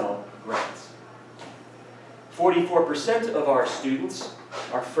and Pell grants. 44% of our students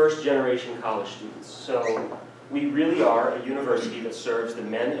are first-generation college students. So we really are a university that serves the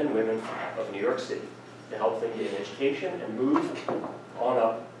men and women of New York City to help them get an education and move on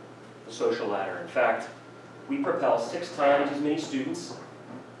up the social ladder. In fact, we propel 6 times as many students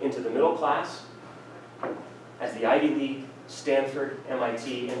into the middle class as the Ivy League, Stanford,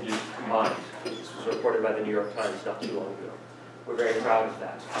 MIT, and Duke combined. This was reported by the New York Times not too long ago. We're very proud of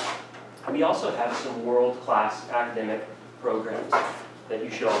that. We also have some world-class academic programs that you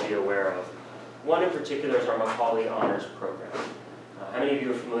should all be aware of. One in particular is our Macaulay Honors Program. How many of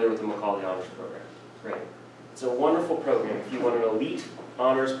you are familiar with the Macaulay Honors Program? Great. It's a wonderful program. If you want an elite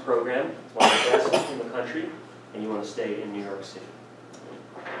honors program, it's one of the best in the country, and you want to stay in New York City.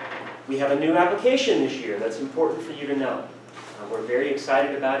 We have a new application this year that's important for you to know. We're very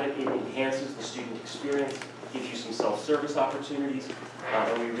excited about it. It enhances the student experience, gives you some self-service opportunities,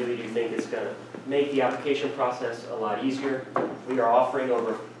 and we really do think it's going to make the application process a lot easier. We are offering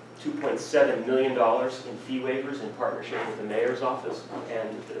over $2.7 million in fee waivers in partnership with the Mayor's Office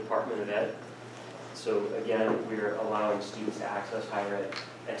and the Department of Ed. So again, we're allowing students to access higher ed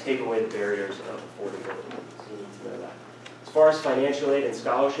and take away the barriers of affordability. So you need to know that. As far as financial aid and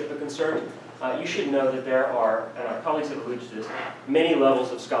scholarship are concerned, you should know that there are, and our colleagues have alluded to this, many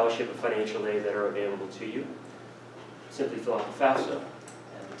levels of scholarship and financial aid that are available to you. Simply fill out the FAFSA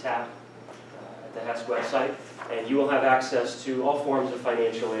and the TAP. at the HES website, and you will have access to all forms of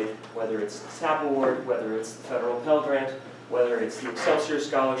financial aid, whether it's the SAP award, whether it's the federal Pell Grant, whether it's the Excelsior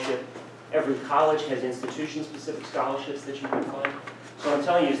Scholarship. Every college has institution-specific scholarships that you can find. So what I'm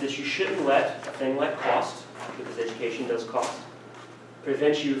telling you is that you shouldn't let a thing like cost, because education does cost,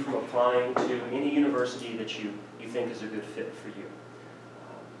 prevent you from applying to any university that you think is a good fit for you.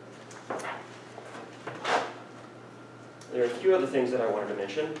 There are a few other things that I wanted to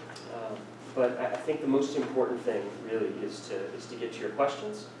mention, but I think the most important thing really is to get to your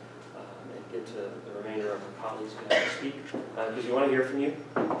questions and get to the remainder of our colleagues who have to speak, because we want to hear from you.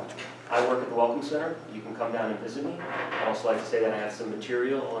 I work at the Welcome Center. You can come down and visit me. I'd also like to say that I have some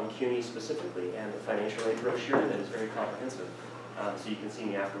material on CUNY specifically and the financial aid brochure that is very comprehensive. So you can see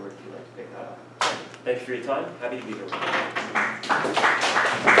me afterward if you'd like to pick that up. Thank you for your time. Happy to be here with you.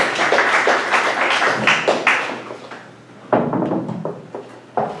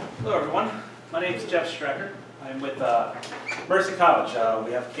 Hello everyone, my name is Jeff Strecker. I'm with Mercy College.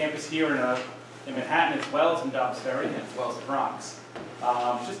 We have a campus here in Manhattan as well as in Dobbs Ferry and as well as the Bronx.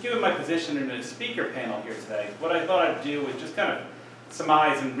 Just given my position in the speaker panel here today, what I thought I'd do is just kind of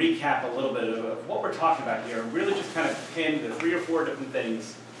surmise and recap a little bit of what we're talking about here, really just kind of pin the 3 or 4 different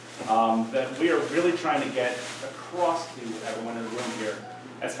things that we are really trying to get across to everyone in the room here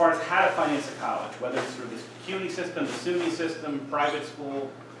as far as how to finance a college, whether it's through the CUNY system, the SUNY system, private school,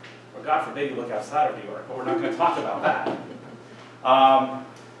 or God forbid you look outside of New York, but we're not going to talk about that.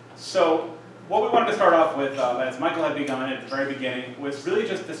 So what we wanted to start off with, as Michael had begun at the very beginning, was really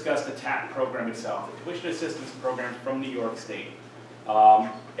just discuss the TAP program itself, the Tuition Assistance Program from New York State.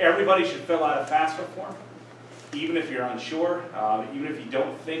 Everybody should fill out a FAFSA form, even if you're unsure, even if you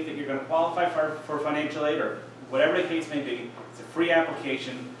don't think that you're going to qualify for financial aid, or whatever the case may be. It's a free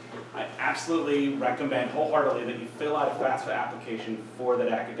application. I absolutely recommend wholeheartedly that you fill out a FAFSA application for that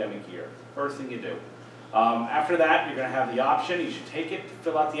academic year. First thing you do. After that, you're going to have the option, you should take it to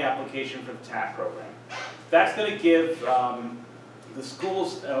fill out the application for the TAP program. That's going to give the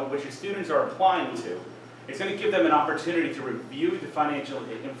schools which your students are applying to, it's going to give them an opportunity to review the financial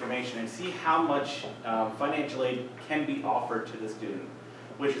information and see how much financial aid can be offered to the student,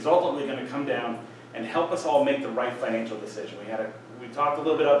 which is ultimately going to come down and help us all make the right financial decision. We talked a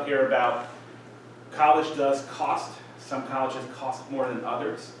little bit up here about college does cost. Some colleges cost more than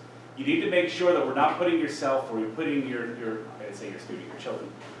others. You need to make sure that we're not putting yourself or you're putting your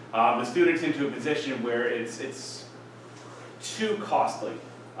children, the students into a position where it's too costly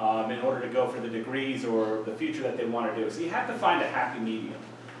in order to go for the degrees or the future that they want to do. So you have to find a happy medium.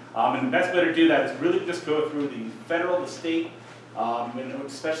 And the best way to do that is really just go through the federal, the state, and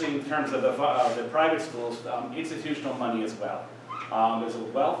especially in terms of the private schools, institutional money as well. There's a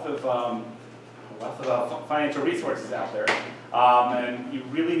wealth of financial resources out there. And you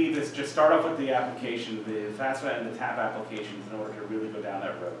really need to just start off with the application, the FAFSA and the TAP applications in order to really go down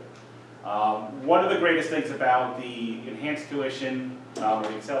that road. One of the greatest things about the enhanced tuition, or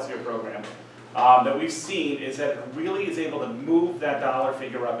the Excelsior program, that we've seen is that it really is able to move that dollar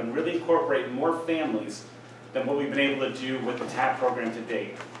figure up and really incorporate more families than what we've been able to do with the TAP program to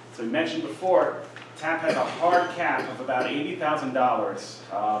date. So we mentioned before, TAP has a hard cap of about $80,000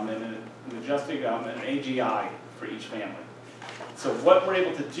 and an AGI for each family. So what we're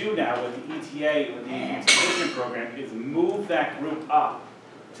able to do now with the ETA, with the Enhanced Tuition Program, is move that group up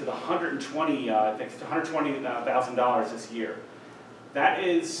to the $120,000 this year. That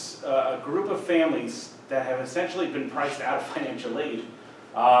is a group of families that have essentially been priced out of financial aid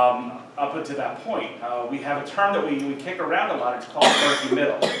up until that point. We have a term that we kick around a lot. It's called murky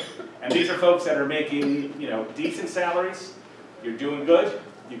middle, and these are folks that are making decent salaries. You're doing good.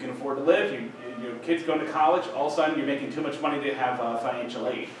 You can afford to live. Your kids going to college. All of a sudden, you're making too much money to have financial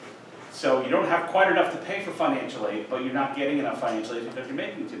aid. So you don't have quite enough to pay for financial aid, but you're not getting enough financial aid because you're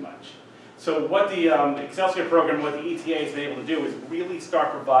making too much. So what the Excelsior program, what the ETA has been able to do is really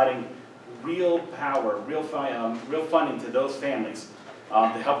start providing real power, real funding to those families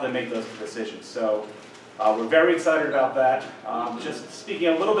to help them make those decisions. So we're very excited about that. Just speaking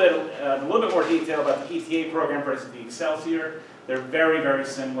a little bit more detail about the ETA program versus the Excelsior, they're very, very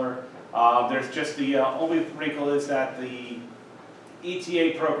similar. There's just the only wrinkle is that the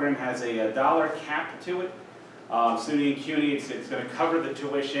ETA program has a dollar cap to it. SUNY and CUNY, it's going to cover the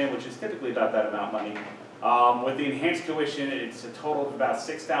tuition, which is typically about that amount of money. With the enhanced tuition, it's a total of about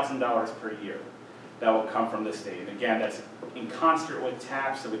 $6,000 per year that will come from the state. And again, that's in concert with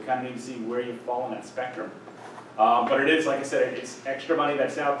TAP, so we kind of need to see where you fall in that spectrum. But it is, like I said, it's extra money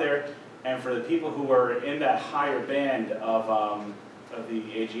that's out there. And for the people who are in that higher band of the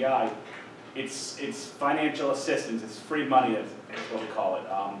AGI, It's financial assistance, it's free money, is what we call it,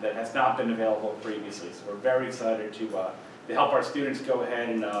 that has not been available previously. So we're very excited to help our students go ahead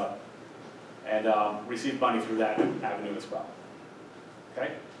and receive money through that avenue as well.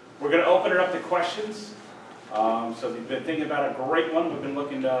 Okay? We're going to open it up to questions. So if you've been thinking about a great one, we've been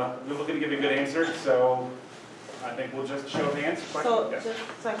looking to give you a good answer. So I think we'll just show of hands. So Yes. just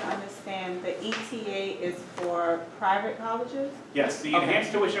so I can understand, the ETA is for private colleges? Yes, the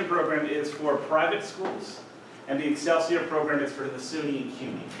enhanced tuition program is for private schools, and the Excelsior program is for the SUNY and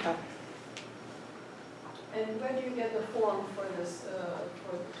CUNY. Okay. And where do you get the form for this,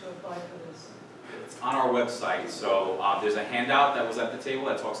 to apply for this? It's on our website, so there's a handout that was at the table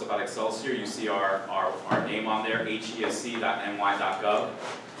that talks about Excelsior. You see our name on there, hesc.ny.gov.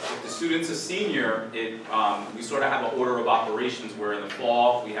 If the student's a senior, we sort of have an order of operations where in the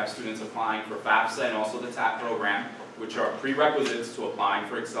fall we have students applying for FAFSA and also the TAP program, which are prerequisites to applying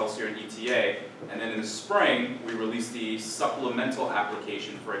for Excelsior and ETA. And then in the spring, we release the supplemental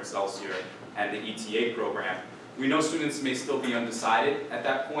application for Excelsior and the ETA program. We know students may still be undecided at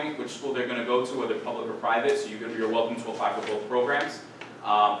that point which school they're going to go to, whether public or private, so you're welcome to apply for both programs.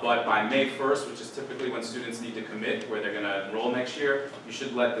 But by May 1st, which is typically when students need to commit where they're going to enroll next year, you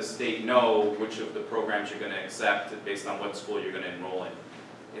should let the state know which of the programs you're going to accept based on what school you're going to enroll in.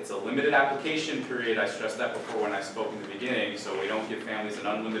 It's a limited application period, I stressed that before when I spoke in the beginning, so we don't give families an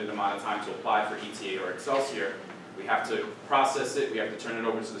unlimited amount of time to apply for ETA or Excelsior. We have to process it, we have to turn it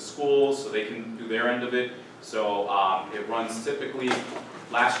over to the schools so they can do their end of it. So it runs typically,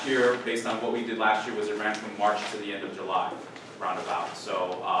 last year, based on what we did last year, was it ran from March to the end of July, roundabout.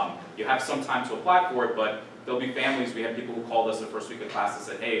 So you have some time to apply for it, but there'll be families, we had people who called us the first week of class and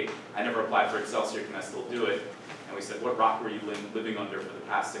said, hey, I never applied for Excelsior, can I still do it? And we said, what rock were you living under for the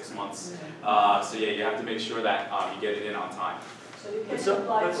past 6 months? So yeah, you have to make sure that you get it in on time. So you can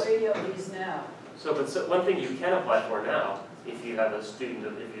apply for any of these now? So one thing you can apply for now, if you have a student,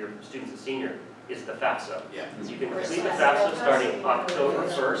 if your student's a senior, is the FAFSA. Yeah. You can complete the FAFSA starting October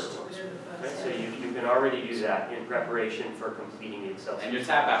 1st. Okay, so you can already do that in preparation for completing the Excelsior. And your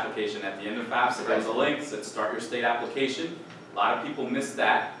TAP application, at the end of FAFSA, there's a link that says start your state application. A lot of people miss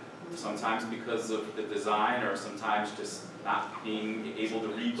that, sometimes because of the design or sometimes just not being able to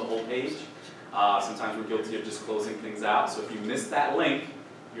read the whole page. Sometimes we're guilty of just closing things out. So if you miss that link,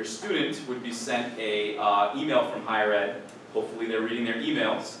 your student would be sent a email from higher ed. Hopefully they're reading their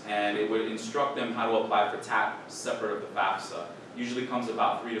emails, and it would instruct them how to apply for TAP separate of the FAFSA. Usually comes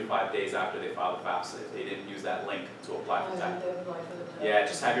about 3 to 5 days after they file the FAFSA if they didn't use that link to apply for TAP. Yeah,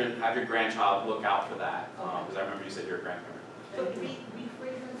 just have your grandchild look out for that, because I remember you said you're a grandparent. So we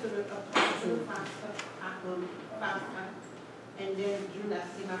freeze them to the FAFSA, and then do that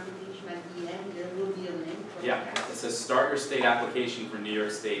same application at the end, there will be a link. Yeah, it says start your state application for New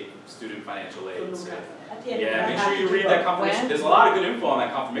York State Student Financial Aid. So, yeah, make sure you read that confirmation. There's a lot of good info on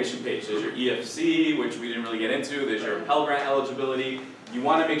that confirmation page. There's your EFC, which we didn't really get into. There's your Pell Grant eligibility. You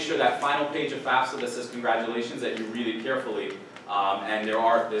want to make sure that final page of FAFSA that says congratulations, that you read it carefully. And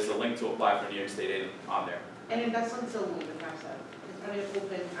there's a link to apply for New York State Aid on there. And then that's until when the FAFSA? It's going to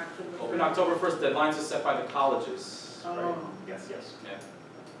open October 1st? Open October 1st. Deadlines are set by the colleges. Oh. Yes, yes. Yeah.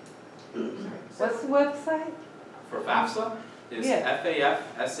 What's the website? For FAFSA, it's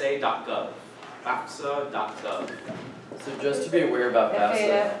fafsa.gov. FAFSA.gov. So just to be aware about FAFSA.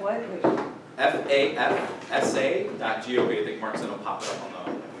 FAF what? fafsa.gov. I think Mark said it'll pop it up on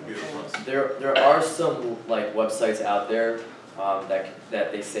the computer for us. There are some like websites out there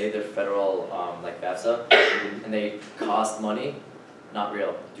that they say they're federal like FAFSA, and they cost money. Not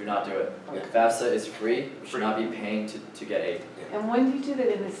real. Do not do it. Okay. FAFSA is free. You should not be paying to get aid. And when do you do that,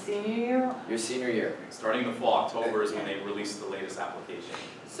 in the senior year? Your senior year. Starting the fall, October is when they release the latest application.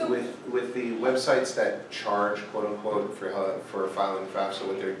 So with the websites that charge, quote unquote, for filing FAFSA,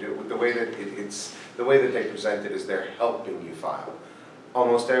 what they're doing, the way that the way that they present it is they're helping you file.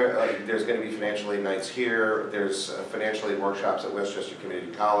 Almost there's going to be financial aid nights here. There's financial aid workshops at Westchester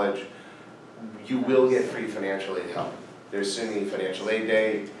Community College. You will get free financial aid help. There's SUNY Financial Aid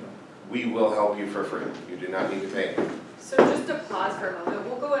Day. We will help you for free. You do not need to pay. So just to pause for a moment,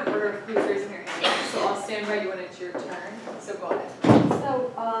 we'll go in order of who's raising their hand. So I'll stand by you when it's your turn. So go ahead.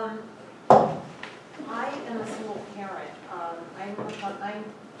 So I am a single parent. I'm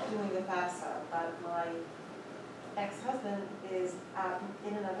doing the FAFSA, but my ex-husband is out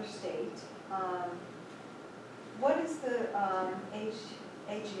in another state. What is the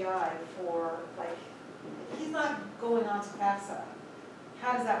AGI for, like, he's not going on to FAFSA?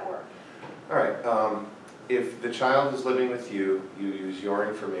 How does that work? All right. If the child is living with you, you use your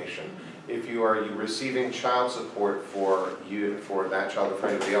information. If you are receiving child support for that child or for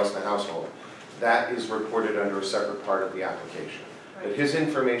anybody else in the household, that is reported under a separate part of the application. But his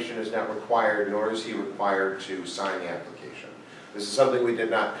information is not required, nor is he required to sign the application. This is something we did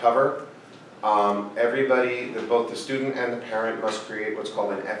not cover. Everybody, both the student and the parent, must create what's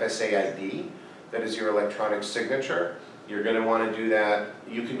called an FSA ID. That is your electronic signature. You're going to want to do that.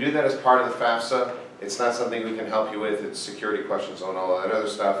 You can do that as part of the FAFSA. It's not something we can help you with. It's security questions and all that other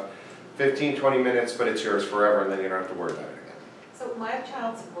stuff. 15, 20 minutes, but it's yours forever, and then you don't have to worry about it again. So my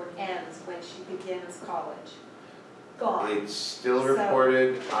child support ends when she begins college. Gone. It's still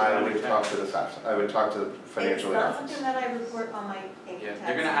reported. I would talk to the FAFSA. I would talk to the financial aid It's not office. something that I report on my income Yeah, tax.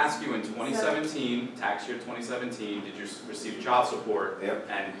 they're gonna ask you in 2017, tax year 2017, did you receive child support? Yep.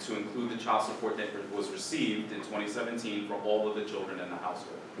 And to include the child support that was received in 2017 for all of the children in the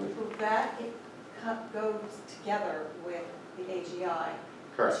household. So that goes together with the AGI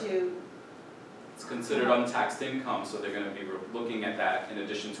Correct. to, It's considered untaxed income, so they're gonna be looking at that in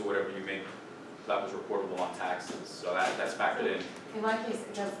addition to whatever you make that was reportable on taxes. So that's factored in. my case,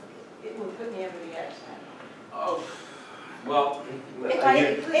 it will put me over the edge. Oh, well, It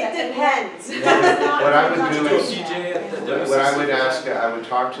depends. What I would do is, TJ, what I would ask, I would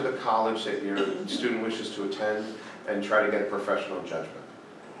talk to the college that your student wishes to attend and try to get a professional judgment.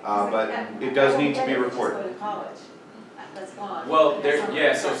 But it does need to be reported. Go to college. That's gone. well,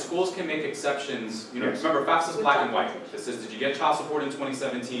 so schools can make exceptions. You know, Yes. remember, FAFSA's black and white. It says, did you get child support in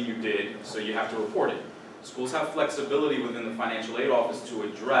 2017? You did, so you have to report it. Schools have flexibility within the financial aid office to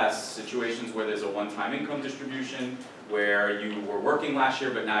address situations where there's a one-time income distribution, where you were working last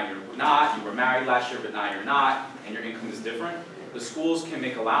year but now you're not, you were married last year but now you're not, and your income is different. The schools can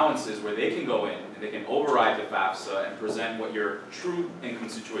make allowances where they can go in and they can override the FAFSA and present what your true income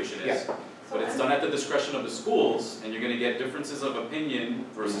situation is. Yes. But it's done at the discretion of the schools, and you're going to get differences of opinion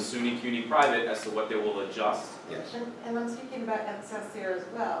versus SUNY, CUNY, private as to what they will adjust. Yes. And I'm speaking about Excelsior as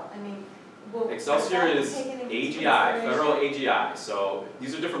well. I mean, will Excelsior that be is taken into AGI, consideration? federal AGI. So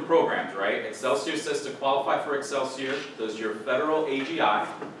these are different programs, right? Excelsior says to qualify for Excelsior, does your federal AGI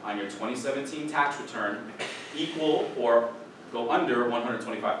on your 2017 tax return equal or go under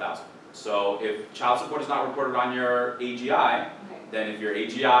 125,000? So if child support is not reported on your AGI, then if your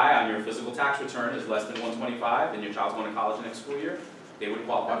AGI on your physical tax return is less than 125 and your child's going to college next school year, they would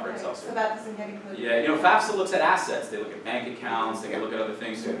qualify for Excelsior. So that doesn't get included? Yeah, you know, FAFSA looks at assets. They look at bank accounts, they can look at other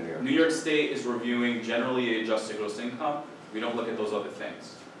things. New York State is reviewing generally adjusted gross income. We don't look at those other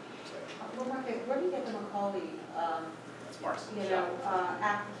things. Well, Mark, where do you get the Macaulay, That's Mark's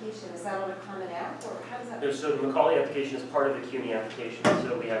application? Is that on a common app, or how does that? So the Macaulay application is part of the CUNY application.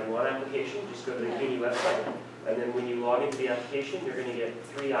 So we have one application, just go to the CUNY website, and then when you log into the application, you're going to get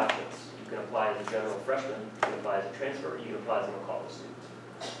 3 options. You can apply as a general freshman, you can apply as a transfer, or you can apply as a Macaulay student.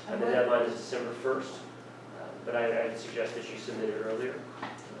 And the deadline is December 1st, but I'd suggest that you submit it earlier.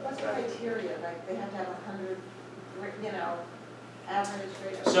 What's the criteria? Like, they have to have 100, average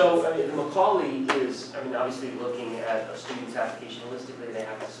rate? So, I mean, the Macaulay is, I mean, obviously looking at a student's application holistically, they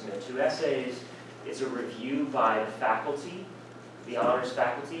have to submit 2 essays. It's a review by the faculty, the honors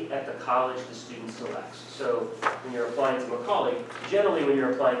faculty at the college the student selects. So when you're applying to Macaulay, generally when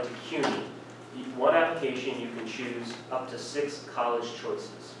you're applying to CUNY, one application you can choose up to 6 college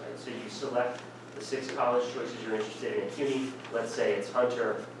choices, right? So you select the 6 college choices you're interested in at CUNY. Let's say it's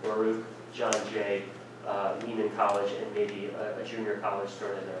Hunter, Baruch, John Jay, Lehman College, and maybe a junior college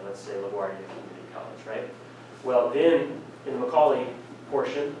thrown in there. Let's say LaGuardia Community College, right? Well, then in the Macaulay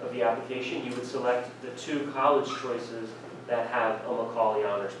portion of the application, you would select the 2 college choices that have a Macaulay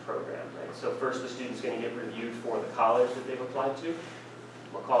Honors program, right? So first the student's going to get reviewed for the college that they've applied to,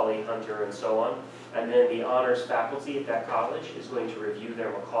 Macaulay, Hunter, and so on. And then the honors faculty at that college is going to review their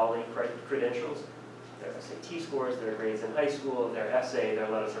Macaulay credentials, their SAT scores, their grades in high school, their essay, their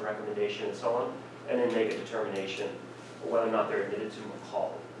letters of recommendation, and so on, and then make a determination whether or not they're admitted to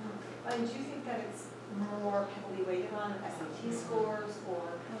Macaulay. And do you think that it's more heavily weighted on SAT scores or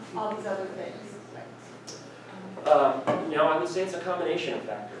all these other things? You know, I would say it's a combination of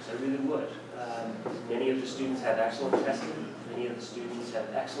factors. I really would. Many of the students have excellent testing. Many of the students have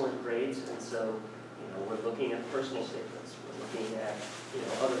excellent grades, and so, you know, we're looking at personal statements. We're looking at, you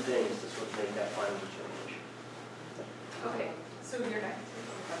know, other things to sort of make that final determination. Okay, so your next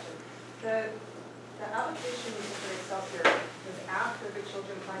question. The application for Excelsior is after the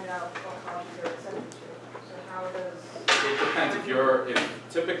children find out what college they're accepted to. So how does... It depends. If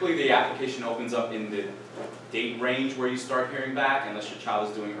typically the application opens up in the date range where you start hearing back, unless your child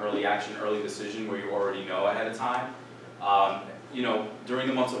is doing early action, early decision, where you already know ahead of time. You know, during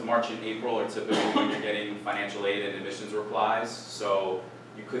the months of March and April are typically when you're getting financial aid and admissions replies. So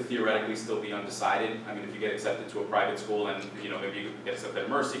you could theoretically still be undecided. I mean, if you get accepted to a private school and maybe you get accepted at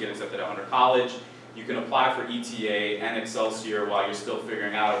Mercy, get accepted at Hunter College, you can apply for ETA and Excelsior while you're still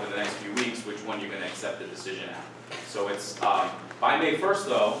figuring out over the next few weeks which one you're going to accept the decision at. So it's, by May 1st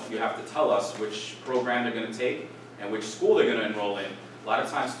though, you have to tell us which program they're going to take and which school they're going to enroll in. A lot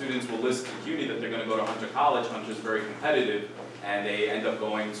of times students will list in CUNY that they're going to go to Hunter College. Hunter's very competitive, and they end up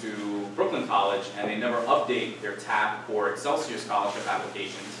going to Brooklyn College, and they never update their TAP or Excelsior scholarship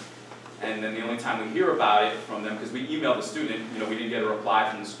applications. And then the only time we hear about it from them, because we emailed the student, we didn't get a reply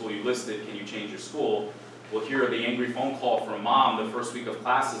from the school you listed, can you change your school? We'll hear the angry phone call from mom the first week of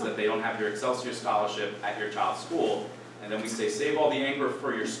classes that they don't have your Excelsior scholarship at your child's school. And then we say, save all the anger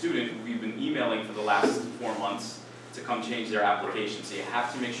for your student who we've been emailing for the last 4 months to come change their application. So you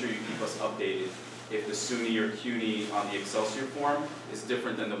have to make sure you keep us updated if the SUNY or CUNY on the Excelsior form is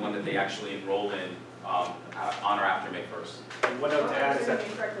different than the one that they actually enrolled in on or after May 1st. And what else to add is that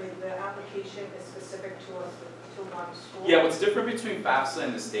correctly, the application is specific to us, to one school? Yeah, what's different between FAFSA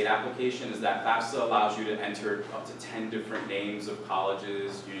and the state application is that FAFSA allows you to enter up to 10 different names of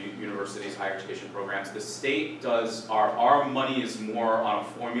colleges, universities, higher education programs. The state does, our money is more on a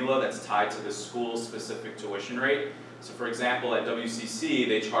formula that's tied to the school's specific tuition rate. So for example, at WCC,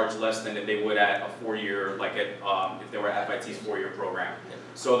 they charge less than if they would at a 4-year, like at, if they were at FIT's 4-year program.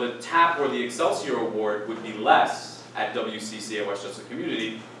 So the TAP or the Excelsior award would be less at WCC at Westchester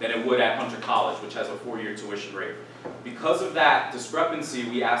Community than it would at Hunter College, which has a 4-year tuition rate. Because of that discrepancy,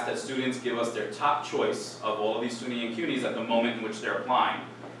 we ask that students give us their top choice of all of these SUNY and CUNYs at the moment in which they're applying,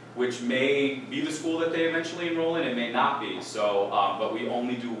 which may be the school that they eventually enroll in, it may not be. So, but we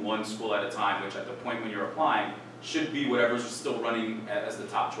only do one school at a time, which at the point when you're applying, should be whatever's still running as the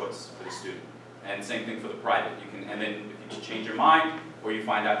top choice for the student. And same thing for the private. You can, and then if you change your mind, or you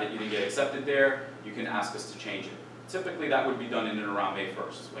find out that you didn't get accepted there, you can ask us to change it. Typically that would be done in and around May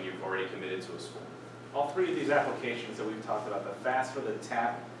 1st, when you've already committed to a school. all three of these applications that we've talked about, the FAFSA, the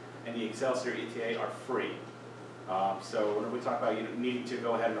TAP, and the Excelsior ETA are free. So whenever we talk about needing to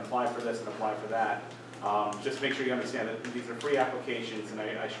go ahead and apply for this and apply for that, just make sure you understand that these are free applications, and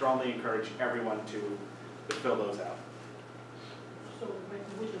I strongly encourage everyone to fill those out. So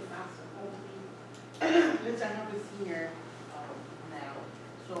with the FAFSA only, let's say I have a senior now,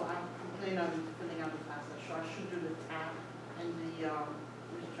 so I'm planning on filling out the FAFSA, so I should do the TAP and the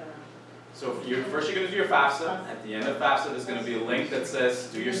So first you're going to do your FAFSA. At the end of FAFSA, there's going to be a link that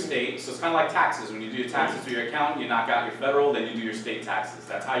says do your state. So it's kind of like taxes. When you do your taxes through your accountant, you knock out your federal, then you do your state taxes.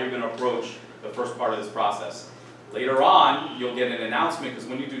 That's how you're going to approach the first part of this process. Later on, you'll get an announcement, because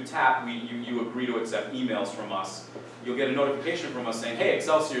when you do TAP, you agree to accept emails from us. You'll get a notification from us saying, hey,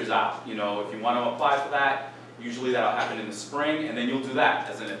 Excelsior's out. If you want to apply for that, usually that'll happen in the spring, and then you'll do that.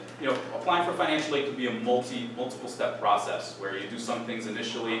 As in, applying for financial aid could be a multiple step process where you do some things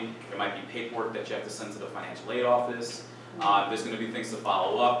initially. There might be paperwork that you have to send to the financial aid office. There's going to be things to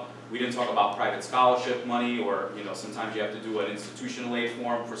follow up. We didn't talk about private scholarship money, or sometimes you have to do an institutional aid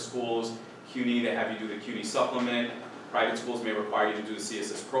form for schools. CUNY, they have you do the CUNY supplement. Private schools may require you to do the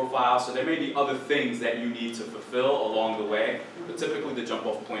CSS profile. So there may be other things that you need to fulfill along the way, but typically the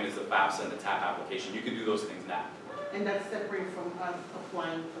jump-off point is the FAFSA and the TAP application. You can do those things now. And that's separate from us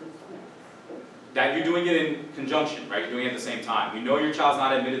applying for the school? That you're doing it in conjunction, right? You're doing it at the same time. We know your child's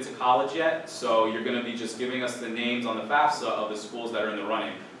not admitted to college yet, so you're going to be just giving us the names on the FAFSA of the schools that are in the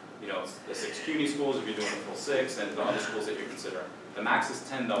running. The 6 CUNY schools if you're doing the full 6, and the other schools that you're considering. The max is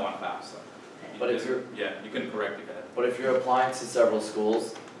 10 though on FAFSA. But if you're, you can correct it. But if you're applying to several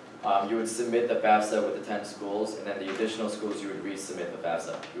schools, you would submit the FAFSA with the 10 schools, and then the additional schools you would resubmit the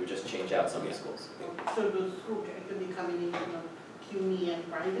FAFSA. You would just change out some of the schools. So the school could be coming in from CUNY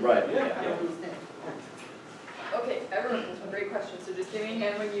and private? Right. Yeah. Okay, everyone has some great questions, so just give me a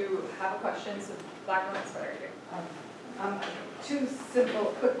hand when you have a question, so black and white sweater here. 2 simple,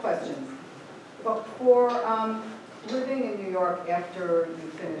 quick questions. But for living in New York after you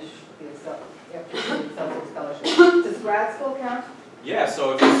finish the Excelsior Scholarship, does grad school count? Yeah,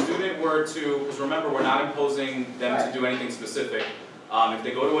 so if a student were to, because remember, we're not imposing them to do anything specific. If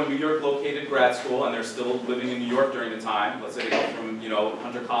they go to a New York located grad school and they're still living in New York during the time, let's say they go from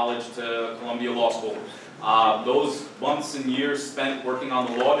Hunter College to Columbia Law School, those months and years spent working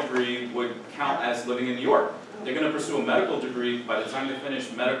on the law degree would count as living in New York. They're going to pursue a medical degree. By the time they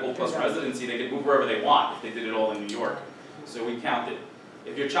finish medical plus residency, they can move wherever they want if they did it all in New York. So we count it.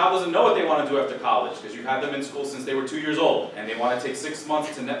 If your child doesn't know what they want to do after college, because you've had them in school since they were 2 years old, and they want to take 6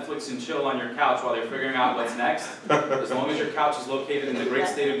 months to Netflix and chill on your couch while they're figuring out what's next, as long as your couch is located in the great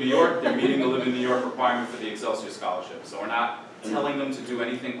state of New York, they're meeting the Live in New York requirement for the Excelsior Scholarship. So we're not telling them to do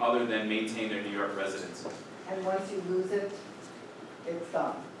anything other than maintain their New York residency. And once you lose it? it's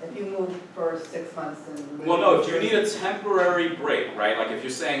done. If you move for 6 months and... Well, no, if you need a temporary break, right? Like if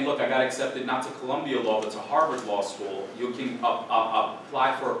you're saying, look, I got accepted not to Columbia Law, but to Harvard Law School, you can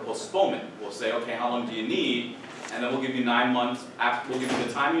apply for a postponement. We'll say, okay, how long do you need? And then we'll give you 9 months, we'll give you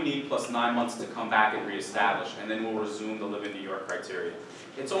the time you need plus 9 months to come back and reestablish, and then we'll resume the live in New York criteria.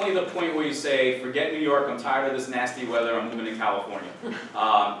 It's only the point where you say, forget New York, I'm tired of this nasty weather, I'm moving to California.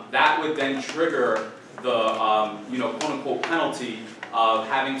 That would then trigger the, you know, quote unquote penalty of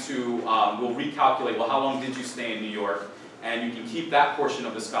having to, we'll recalculate, well, how long did you stay in New York? And you can keep that portion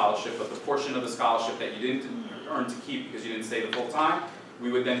of the scholarship, but the portion of the scholarship that you didn't earn to keep because you didn't stay the full time,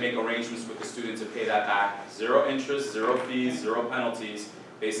 we would then make arrangements with the student to pay that back. 0 interest, 0 fees, 0 penalties,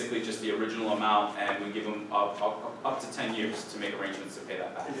 basically just the original amount, and we give them up to 10 years to make arrangements to pay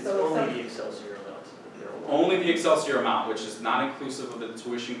that back. And it's only the Excelsior amount. Only the Excelsior amount, which is not inclusive of the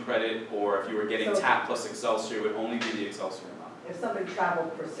tuition credit, or if you were getting TAP plus Excelsior, it would only be the Excelsior amount. If somebody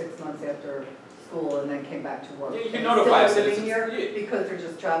traveled for 6 months after school and then came back to work, yeah, you can notify us that it's here because they're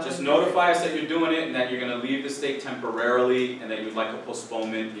just traveling. Just notify us that you're doing it and that you're going to leave the state temporarily and that you'd like a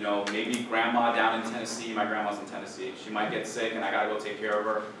postponement. You know, maybe grandma down in Tennessee, my grandma's in Tennessee, she might get sick and I got to go take care of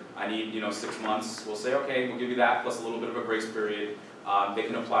her. I need, you know, 6 months. We'll say, okay, we'll give you that plus a little bit of a grace period. They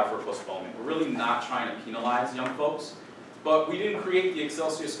can apply for a postponement. We're really not trying to penalize young folks, but we didn't create the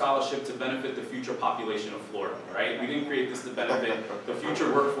Excelsior Scholarship to benefit the future population of Florida, right? We didn't create this to benefit the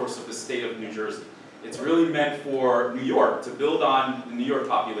future workforce of the state of New Jersey. It's really meant for New York, to build on the New York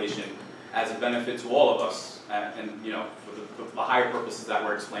population as a benefit to all of us, and you know, for the higher purposes that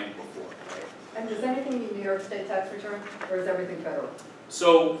were explained before, right? And does anything need New York state tax return, or is everything federal?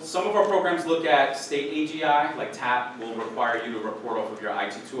 So some of our programs look at state AGI, like TAP will require you to report off of your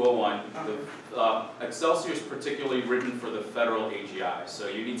IT-201. The Excelsior is particularly written for the federal AGI, so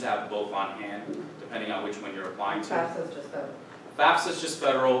you need to have both on hand, depending on which one you're applying to. FAFSA is just federal. FAFSA is just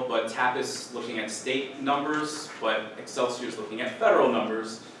federal, but TAP is looking at state numbers, but Excelsior is looking at federal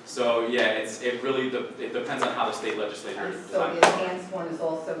numbers. So yeah, it really depends on how the state legislature is designed. So the enhanced one is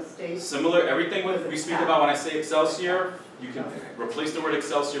also state? Similar, everything we speak about when I say Excelsior, you can replace the word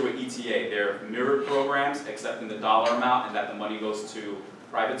Excelsior with ETA. They're mirrored programs, except in the dollar amount, and that the money goes to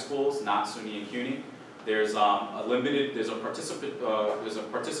private schools, not SUNY and CUNY. There's there's a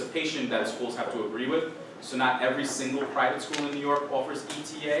participation that schools have to agree with. So not every single private school in New York offers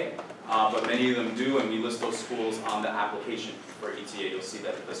ETA, but many of them do, and we list those schools on the application for ETA. You'll see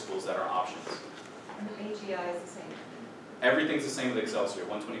that the schools that are options. And the AGI is the same? Everything's the same with Excelsior,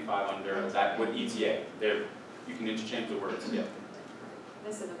 125 under that with ETA. You can interchange the words, yeah.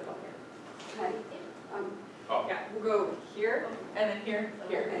 This is a bit up here. Okay. Oh. Yeah, we'll go here, and then here,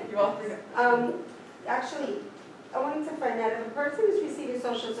 here. Okay. You all three. Actually, I wanted to find out if a person is receiving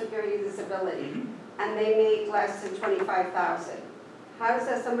Social Security disability and they make less than $25,000, how does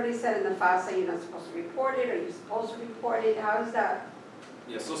that, somebody said in the FAFSA you're not supposed to report it, or you're supposed to report it, how is that?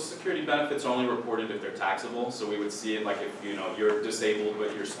 Yeah, Social Security benefits are only reported if they're taxable, so we would see it like if you're disabled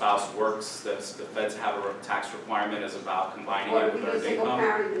but your spouse works, the feds have a tax requirement as about combining it with earned income.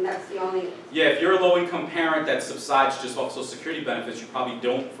 Parent, and that's the only... Yeah, if you're a low-income parent that subsides just off Social Security benefits, you probably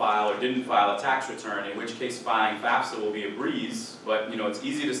don't file or didn't file a tax return, in which case filing FAFSA will be a breeze, but you know, it's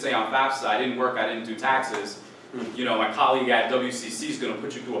easy to say on FAFSA, I didn't work, I didn't do taxes. You know, my colleague at WCC is going to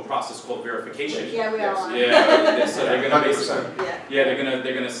put you through a process called verification. Yeah, we all are. Yeah, so they're going to basically, 100%. they're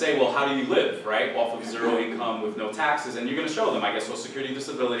going to say, well, how do you live, right, off of zero income with no taxes, and you're going to show them, I guess, Social Security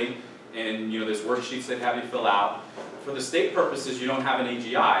disability, and you know, there's worksheets that have you fill out. For the state purposes, you don't have an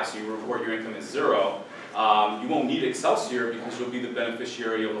AGI, so you report your income as zero. You won't need Excelsior because you'll be the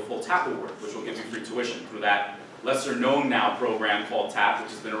beneficiary of a full TAP award, which will give you free tuition through that lesser known now program called TAP,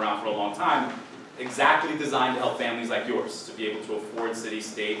 which has been around for a long time. Exactly designed to help families like yours to be able to afford city,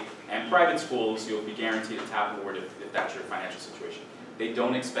 state, and private schools. You'll be guaranteed a TAP award if that's your financial situation. They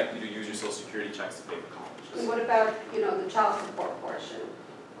don't expect you to use your Social Security checks to pay for college. And what about, you know, the child support portion?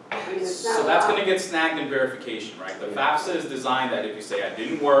 I mean, it's not So that's going to get snagged in verification, right? The FAFSA is designed that if you say, I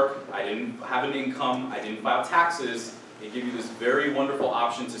didn't work, I didn't have an income, I didn't file taxes, they give you this very wonderful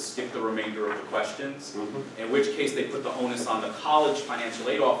option to skip the remainder of the questions, in which case they put the onus on the college financial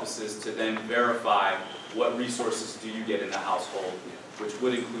aid offices to then verify what resources do you get in the household, which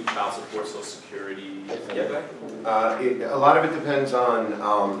would include child support, Social Security. A lot of it depends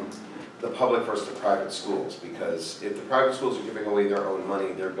on the public versus the private schools, because if the private schools are giving away their own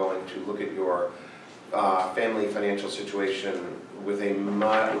money, they're going to look at your family financial situation with a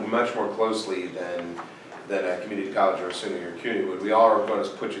much more closely than a community college or a SUNY or CUNY would. We all are going to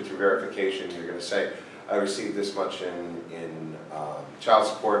put you through verification. You're going to say, I received this much in child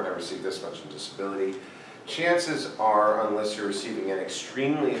support, and I received this much in disability chances are, unless you're receiving an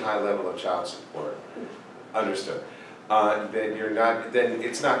extremely high level of child support, understood, that you're not, then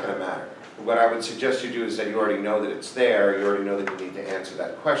it's not going to matter. What I would suggest you do is that you already know that it's there, you already know that you need to answer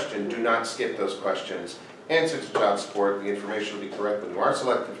that question. Do not skip those questions. Answer to child support, the information will be correct when you are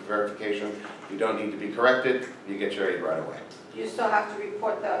selected for verification. You don't need to be corrected, you get your aid right away. You still have to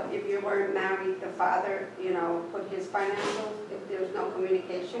report if you weren't married, the father, you know, put his financials, if there's no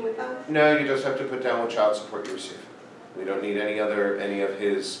communication with them? No, you just have to put down what child support you receive. We don't need any of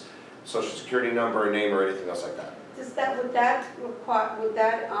his social security number, name, or anything else like that. Would that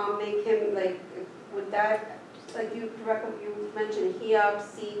make him like, would that, like you mentioned, HEOP,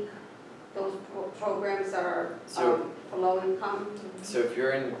 SEEK, those programs are for low income? So if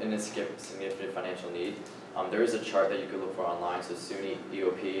you're in a significant financial need, there is a chart that you could look for online, so SUNY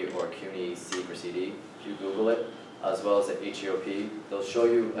EOP or CUNY SEEK or CD, if you Google it, as well as the HEOP, they'll show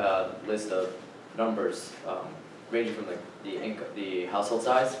you a list of numbers ranging from the household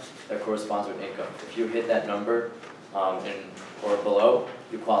size that corresponds with income. If you hit that number or below,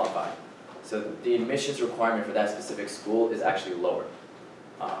 you qualify. So the admissions requirement for that specific school is actually lower.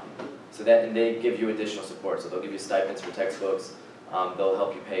 And they give you additional support. So they'll give you stipends for textbooks. They'll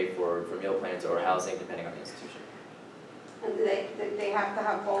help you pay for meal plans or housing, depending on the institution. And do they have to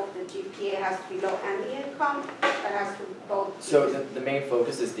have both, the GPA has to be low and the income? It has to be both? So the main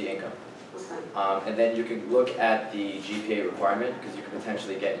focus is the income. Okay. And then you can look at the GPA requirement, because you can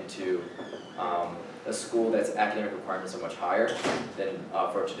potentially get into a school that's academic requirements are much higher than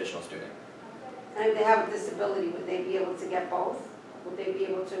for a traditional student. And if they have a disability, would they be able to get both? Would they be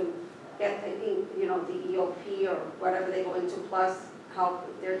able to get the EOP or whatever they go into plus help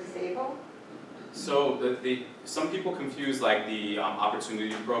if they're disabled? So some people confuse like the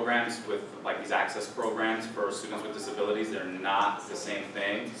opportunity programs with like these access programs for students with disabilities. They're not the same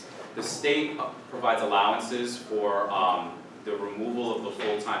thing. The state provides allowances for the removal of the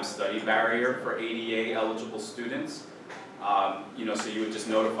full-time study barrier for ADA eligible students. So you would just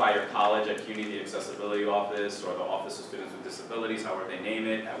notify your college at CUNY, the accessibility office, or the Office of Students with Disabilities, however they name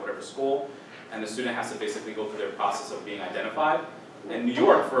it, at whatever school, and the student has to basically go through their process of being identified. In New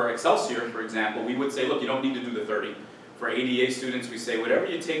York, for Excelsior, for example, we would say, look, you don't need to do the 30. For ADA students, we say, whatever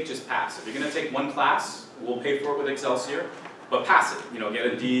you take, just pass. If you're going to take one class, we'll pay for it with Excelsior, but pass it. Get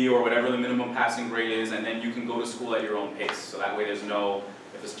a D or whatever the minimum passing grade is, and then you can go to school at your own pace. So that way there's no,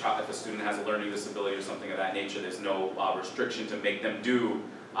 if a student has a learning disability or something of that nature, there's no restriction to make them do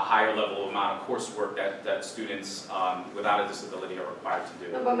a higher level amount of coursework that students without a disability are required to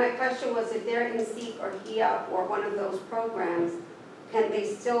do. No, but my question was, if they're in SEEK or HEOP or one of those programs, can they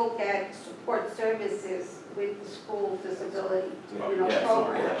still get support services with the school disability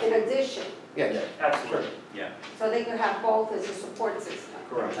program in addition? Yes. Absolutely. Yeah. So they could have both as a support system?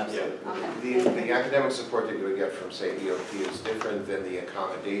 Correct. Absolutely. Okay. The academic support that you would get from, say, EOP is different than the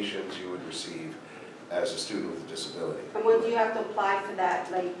accommodations you would receive as a student with a disability. And when do you have to apply for that?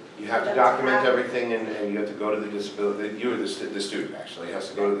 Like, you have to document everything, and you have to go to the disability, you or the student actually, has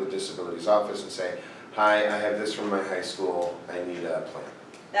to go to the disabilities office and say, hi, I have this from my high school, I need a plan.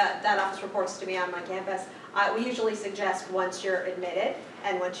 That office reports to me on my campus. We usually suggest once you're admitted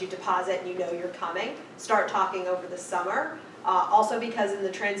and once you deposit and you know you're coming, start talking over the summer. Also because in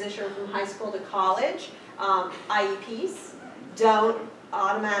the transition from high school to college, IEPs don't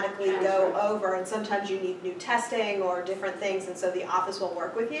automatically go over, and sometimes you need new testing or different things, and so the office will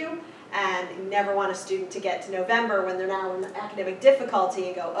work with you. And you never want a student to get to November when they're now in academic difficulty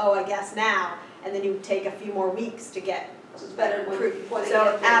and go, oh, I guess now, and then you take a few more weeks to get. So it's better before they So get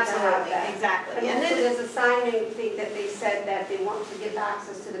there to have absolutely, that. exactly. And also there's a signing thing that they said that they want to give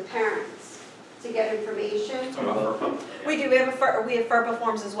access to the parents to get information. We do. We have FERPA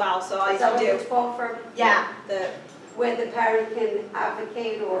forms as well. So I Is that what do. it's called, FERPA? Yeah. Where the parent can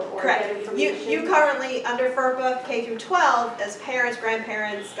advocate or Correct. get information. You currently, under FERPA K through 12, as parents,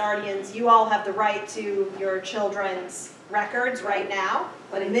 grandparents, guardians, you all have the right to your children's records right now.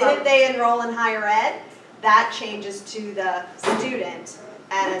 But the minute they enroll in higher ed, that changes to the student.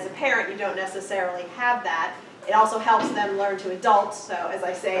 And as a parent, you don't necessarily have that. It also helps them learn to adult, so as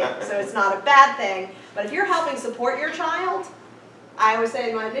I say, so it's not a bad thing. But if you're helping support your child, I always say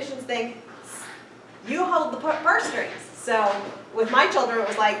in my admissions thing, you hold the purse strings. So with my children, it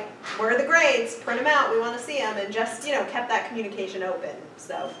was like, where are the grades? Print them out, we want to see them, and just, kept that communication open.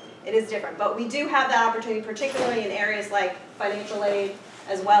 So it is different. But we do have that opportunity, particularly in areas like financial aid,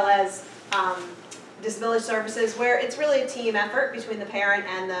 as well as disability services, where it's really a team effort between the parent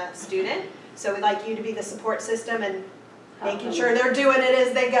and the student. So we'd like you to be the support system and making sure they're doing it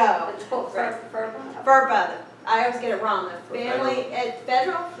as they go. It's called FERPA? FERPA, I always get it wrong, federal?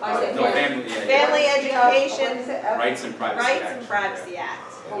 No, family, yeah, Family What Education, is it? Rights and Privacy Rights Act. and Privacy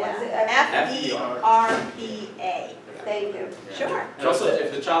Act. What is it? FERPA. Thank you. Sure. And also,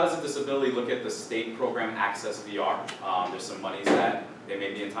 if the child has a disability, look at the state program Access VR. There's some monies that they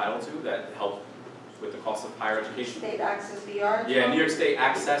may be entitled to that help with the cost of higher education. State Access VR? Yeah, New York State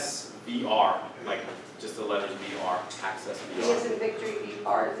Access VR, like just the letters VR, Access V VR. as in victory,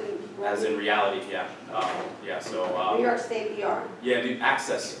 VR As in reality, yeah. Yeah, so. New York State VR. Yeah, the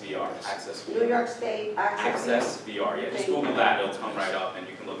Access VR, Access VR. New York State Access VR, yeah, just Google that, it'll come right up and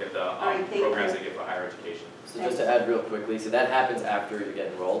you can look at the programs they give for higher education. So just to add real quickly, so that happens after you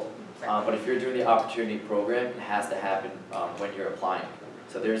get enrolled. But if you're doing the opportunity program, it has to happen when you're applying.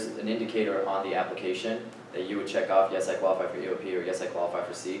 So there's an indicator on the application that you would check off, yes, I qualify for EOP, or yes, I qualify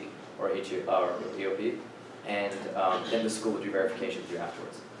for SEEK, or EOP, and then the school would do verification through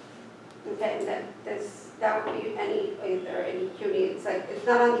afterwards. Okay, and that would be any CUNY, it's like, it's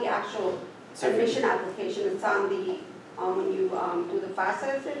not on the actual admission application, it's on the, when you do the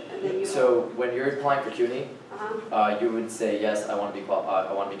FAFSA, is it? And then you. So when you're applying for CUNY, you would say, yes, I want to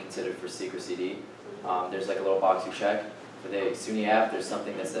be considered for SEEK or CD. There's like a little box you check. For the SUNY app, there's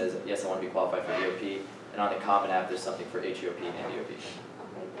something that says, yes, I want to be qualified for EOP, and on the Common app, there's something for HEOP and EOP.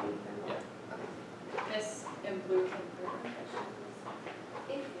 Okay, thank you. Yeah. Miss Blue,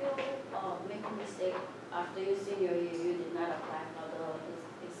 if you make a mistake after your senior year, you did not apply for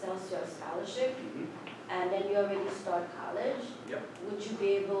the Excelsior scholarship, and then you already start college, would you be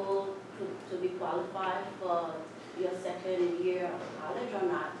able to be qualified for your second year of college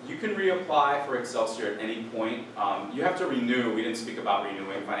or not? You can reapply for Excelsior at any point. You have to renew, we didn't speak about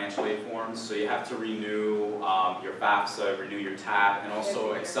renewing financial aid forms, so you have to renew your FAFSA, renew your TAP, and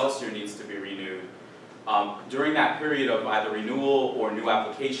also Excelsior needs to be renewed. During that period of either renewal or new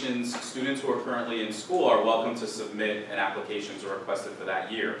applications, students who are currently in school are welcome to submit an applications are requested for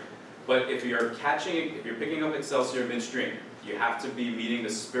that year. But if you're picking up Excelsior midstream, you have to be meeting the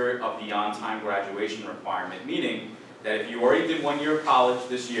spirit of the on-time graduation requirement, meaning that if you already did 1 year of college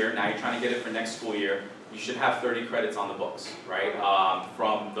this year, now you're trying to get it for next school year, you should have 30 credits on the books, right?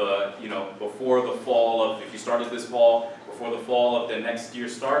 From the, before the fall of, if you started this fall, before the fall of the next year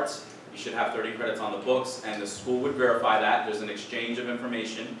starts, you should have 30 credits on the books, and the school would verify that. There's an exchange of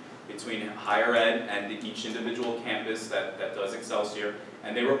information between higher ed and each individual campus that does Excelsior,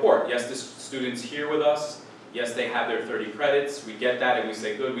 and they report, yes, this student's here with us, yes, they have their 30 credits, we get that, and we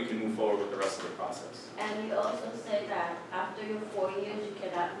say, good, we can move forward with the rest of the process. And you also say that after your 4 years, you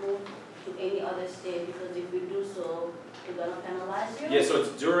cannot move to any other state, because if you do so, they're gonna penalize you? Yeah, so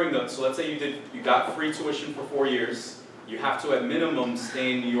it's during the, so let's say you got free tuition for 4 years, you have to at minimum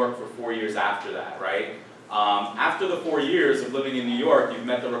stay in New York for 4 years after that, right? After the 4 years of living in New York, you've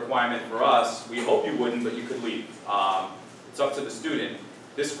met the requirement for us. We hope you wouldn't, but you could leave. It's up to the student.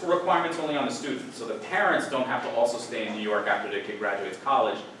 This requirement's only on the student, so the parents don't have to also stay in New York after their kid graduates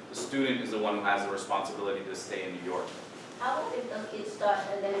college. The student is the one who has the responsibility to stay in New York. How about if the kids start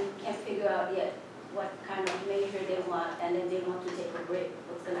and then can't figure out yet what kind of major they want, and then they want to take a break?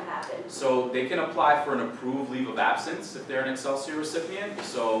 What's going to happen? So they can apply for an approved leave of absence if they're an Excelsior recipient.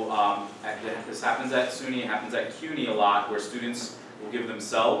 So this happens at SUNY, it happens at CUNY a lot, where students will give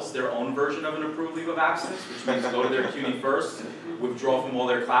themselves their own version of an approved leave of absence, which means go to their CUNY first, withdraw from all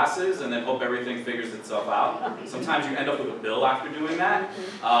their classes, and then hope everything figures itself out. Sometimes you end up with a bill after doing that.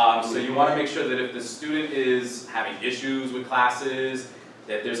 So you want to make sure that if the student is having issues with classes,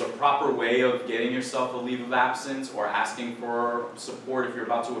 that there's a proper way of getting yourself a leave of absence or asking for support if you're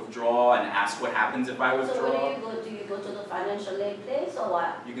about to withdraw, and ask what happens if I withdraw. So where do you go? Do you go to the financial aid place or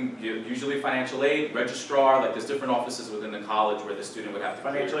what? You can usually financial aid, registrar, like there's different offices within the college where the student would have to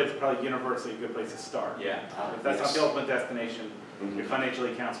Financial aid is probably universally a good place to start. Yeah. If that's not the ultimate destination, your financial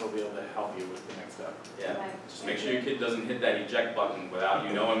aid counselor will be able to help you with the next step. Yeah. Just make sure your kid doesn't hit that eject button without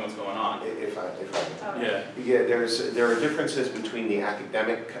you knowing what's going on. If I Yeah. Yeah, there are differences between the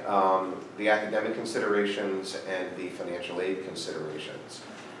academic considerations and the financial aid considerations,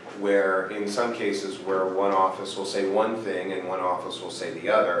 where in some cases where one office will say one thing and one office will say the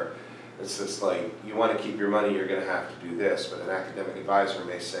other, it's just like, you want to keep your money, you're going to have to do this, but an academic advisor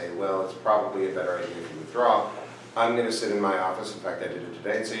may say, well, it's probably a better idea if you withdraw. I'm going to sit in my office, in fact I did it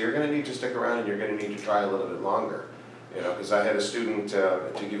today, and say you're going to need to stick around and you're going to need to try a little bit longer. Because I had a student,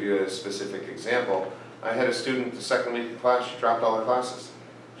 to give you a specific example, I had a student the second week of class, she dropped all her classes.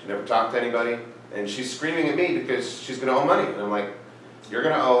 She never talked to anybody, and she's screaming at me because she's going to owe money. And I'm like, you're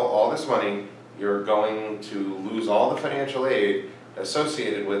going to owe all this money, you're going to lose all the financial aid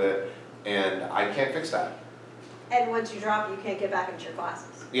associated with it, and I can't fix that. And once you drop it, you can't get back into your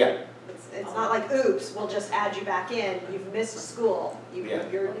classes. Yeah. It's not like, oops, we'll just add you back in, you've missed school,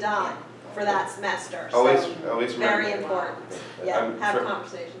 you're done for that semester. Always remember. Very important, yeah, have from,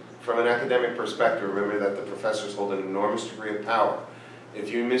 conversations. From an academic perspective, remember that the professors hold an enormous degree of power. If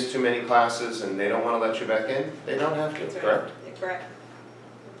you miss too many classes and they don't want to let you back in, they don't have to, correct? Correct.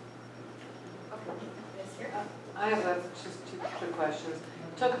 I have just two questions.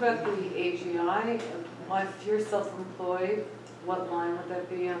 Talk about the AGI. If you're self-employed, what line would that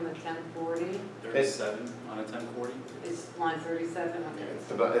be on the 1040? 37 on a 1040. It's line 37. Okay.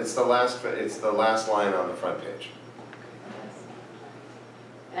 It's the last line on the front page.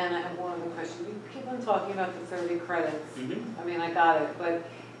 And I have one other question. You keep on talking about the 30 credits. Mm-hmm. I mean, I got it, but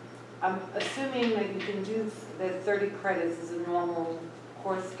I'm assuming that you can do that 30 credits as a normal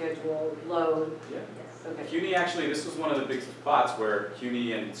course schedule load. Yeah. Okay. CUNY actually, this was one of the big spots where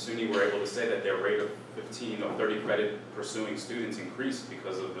CUNY and SUNY were able to say that their rate of 15 or 30 credit pursuing students increased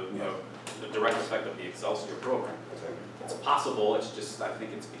because of the direct effect of the Excelsior program. It's possible, it's just, I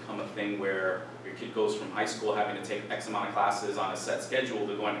think it's become a thing where your kid goes from high school having to take X amount of classes on a set schedule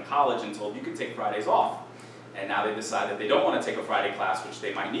to going to college and told you can take Fridays off. And now they decide that they don't want to take a Friday class, which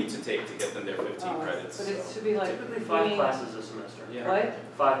they might need to take to get them their 15 credits. But it should be like typically 5 classes a semester. Yeah. What?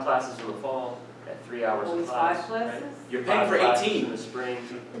 5 classes in the fall at 3 hours Only a class. 5 classes? Right? You're paying for 18 18 in the spring,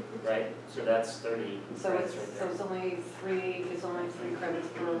 right? So that's 30. So it's only 3 credits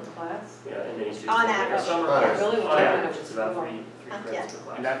per class? Yeah, and then you do On average. summer On class. Really? On average, it's about 3 credits Yes. per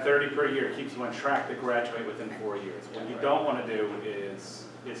class. And that 30 per year keeps you on track to graduate within 4 years. What you don't want to do is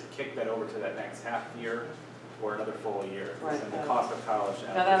kick that over to that next half year or another full year. Right. And the cost of college.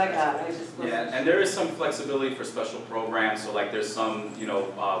 No, that I got. I just Yeah, and there is some flexibility for special programs. So like there's some,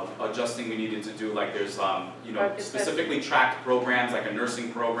 adjusting we needed to do. Like there's, specifically tracked programs, like a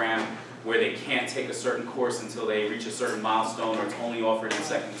nursing program, where they can't take a certain course until they reach a certain milestone, or it's only offered in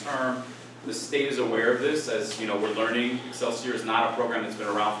second term. The state is aware of this, as we're learning. Excelsior is not a program that's been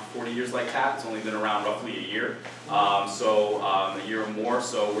around for 40 years like that. It's only been around roughly a year, a year or more.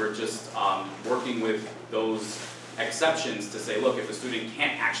 So we're just working with those exceptions to say, look, if a student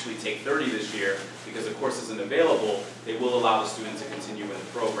can't actually take 30 this year because the course isn't available, they will allow the student to continue in the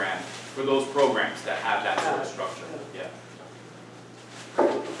program for those programs that have that sort of structure. Yeah.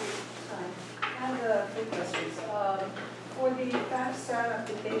 I have a few questions. For the FAFSA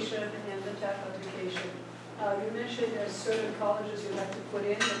application and the TAP application, you mentioned there's certain colleges you have to put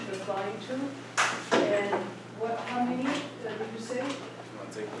in that you're applying to. And how many did you say? You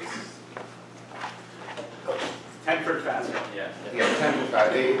want to take this? 10 for FAFSA. Yeah. Yeah, 10 to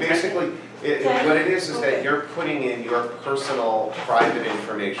 5. Basically, what it is that you're putting in your personal private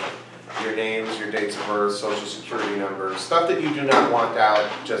information. Your names, your dates of birth, social security numbers, stuff that you do not want out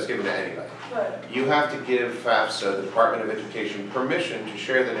just given to anybody. Right. You have to give FAFSA, the Department of Education, permission to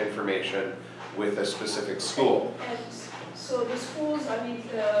share that information with a specific school. And so the schools,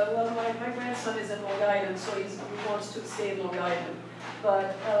 my grandson is in Long Island, so he wants to stay in Long Island.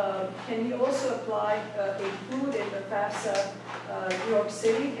 But can he also apply, include in the FAFSA New York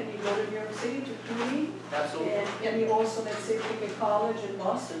City? Can he go to New York City to CUNY? Absolutely. And can he also, let's say, pick a college in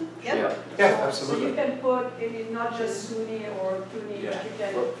Boston? Yep. Yeah, So absolutely. you can put in not just SUNY or CUNY, but you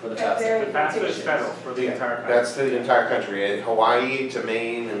can For the have FAFSA. very The FAFSA is invitations. federal for the entire country. That's the entire country, and Hawaii to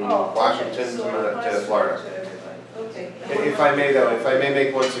Maine and Oh, Washington okay. So it to applies Florida. to everybody. Okay. If I may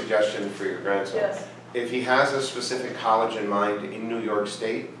make one suggestion for your grandson. Yes. If he has a specific college in mind in New York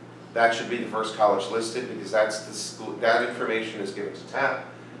State, that should be the first college listed, because that's the school, that information is given to TAP,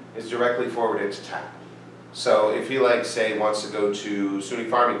 is directly forwarded to TAP. So if he, say, wants to go to SUNY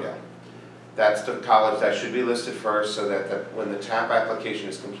Farmingdale, that's the college that should be listed first, so that when the TAP application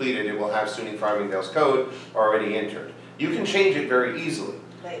is completed, it will have SUNY Farmingdale's code already entered. You can change it very easily,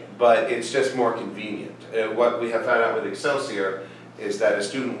 but it's just more convenient. What we have found out with Excelsior is that a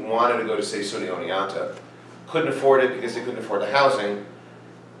student wanted to go to, say, SUNY Oneonta, couldn't afford it because they couldn't afford the housing,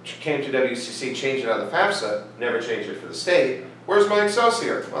 came to WCC, changed it on the FAFSA, never changed it for the state. Where's my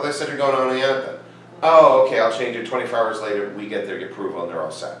Excelsior? Well, they said you're going to Oneonta. Oh, okay, I'll change it. 24 hours later, we get their approval and they're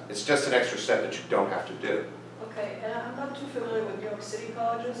all set. It's just an extra step that you don't have to do. Okay, and I'm not too familiar with New York City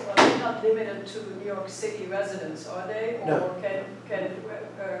colleges. Are they not limited to New York City residents, are they? No. Or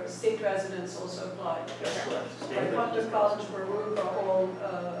can state residents also apply? That's correct. Like Hunter College, Baruch are all,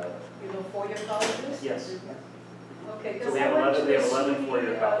 four-year colleges? Yes. Okay, So because we I have went to 11 the SUNY,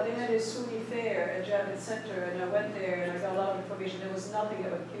 four-year colleges. they had a SUNY fair at Javits Center, and I went there and I got a lot of information. There was nothing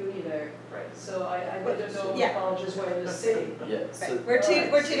about CUNY there. Right. So I didn't know Yeah. colleges were in the city. Yeah, so We're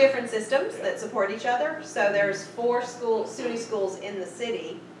two different systems that support each other. So there's 4 SUNY schools in the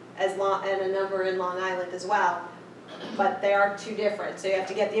city, and a number in Long Island as well. but they are two different. So you have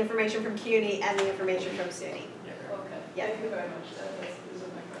to get the information from CUNY and the information from SUNY. Okay, Yeah. thank you very much. Those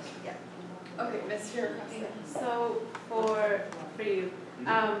are my questions. Yeah. Okay, Ms. Hirokazu. So for you,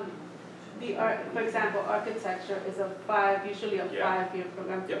 for example, architecture is usually a 5-year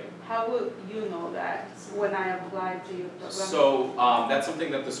program. Yep. How will you know that when I apply to your program? So that's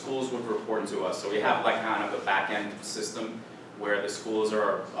something that the schools would report to us. So we have like kind of a back-end system where the schools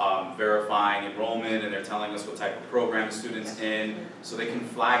are verifying enrollment and they're telling us what type of program the student's in. So they can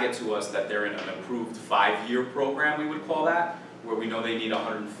flag it to us that they're in an approved 5-year program, we would call that, where we know they need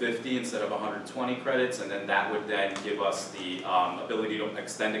 150 instead of 120 credits, and then that would then give us the ability to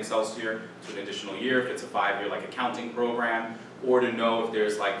extend Excelsior to an additional year if it's a 5-year like accounting program, or to know if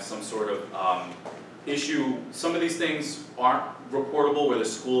there's like some sort of issue. Some of these things aren't reportable where the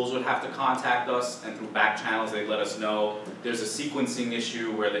schools would have to contact us, and through back channels they let us know there's a sequencing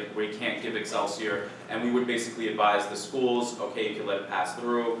issue where we can't give Excelsior, and we would basically advise the schools, okay, you can let it pass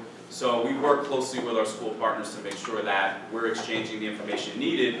through. So we work closely with our school partners to make sure that we're exchanging the information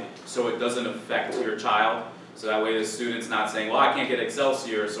needed so it doesn't affect your child. So that way the student's not saying, well, I can't get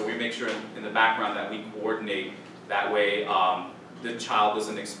Excelsior, so we make sure in the background that we coordinate. That way the child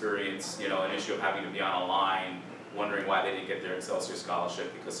doesn't experience, an issue of having to be on a line wondering why they didn't get their Excelsior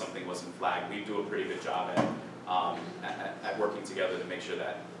scholarship because something wasn't flagged. We do a pretty good job at working together to make sure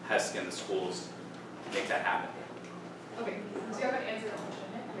that HESC and the schools make that happen. Okay, so you haven't answered the question.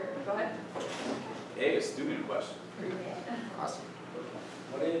 Here, go ahead. Hey, a student question. Awesome.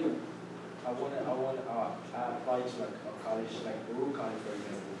 What if I apply to like a college like Baruch College, for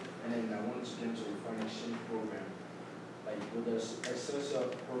example, and then I want to get into a foreign exchange program? Like, would the Excelsior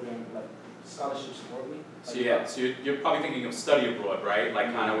program like scholarship support me? So yeah, so you're probably thinking of study abroad, right?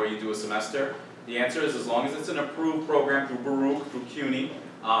 Like kind of where you do a semester. The answer is as long as it's an approved program through Baruch, through CUNY,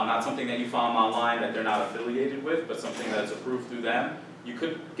 not something that you found online that they're not affiliated with, but something that's approved through them, you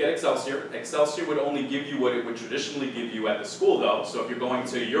could get Excelsior. Excelsior would only give you what it would traditionally give you at the school though. So if you're going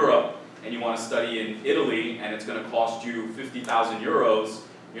to Europe and you want to study in Italy and it's going to cost you 50,000 euros,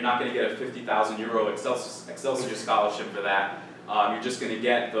 you're not going to get a 50,000 euro Excelsior scholarship for that. You're just going to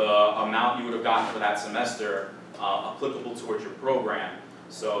get the amount you would have gotten for that semester applicable towards your program.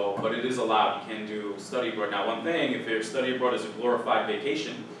 So, but it is allowed. You can do study abroad. Now, one thing, if your study abroad is a glorified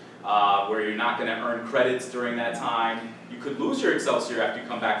vacation, where you're not going to earn credits during that time, you could lose your Excelsior after you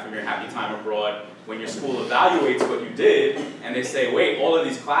come back from your happy time abroad when your school evaluates what you did, and they say, wait, all of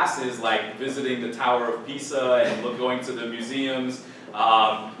these classes, like visiting the Tower of Pisa and going to the museums,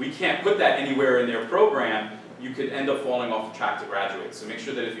 we can't put that anywhere in their program. You could end up falling off the track to graduate. So make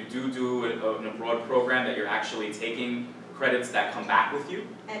sure that if you do an abroad program that you're actually taking credits that come back with you.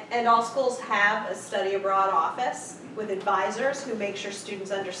 And all schools have a study abroad office with advisors who make sure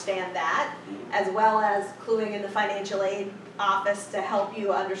students understand that, as well as cluing in the financial aid office to help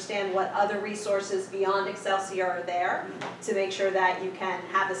you understand what other resources beyond Excelsior are there to make sure that you can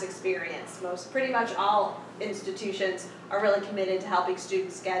have this experience. Pretty much all institutions are really committed to helping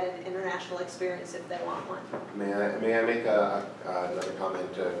students get an international experience if they want one. May I make another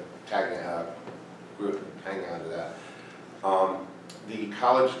comment hanging on to that? The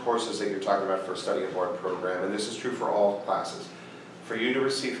college courses that you're talking about for a study abroad program, and this is true for all classes, for you to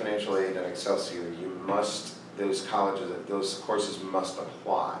receive financial aid and Excelsior, those courses must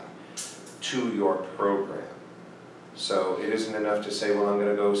apply to your program. So it isn't enough to say, well, I'm going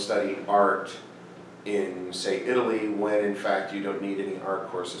to go study art in, say, Italy, when in fact you don't need any art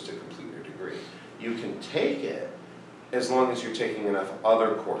courses to complete your degree. You can take it as long as you're taking enough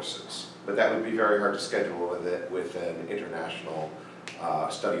other courses, but that would be very hard to schedule with an international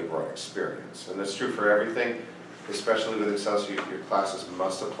study abroad experience. And that's true for everything, especially with Excelsior. Your classes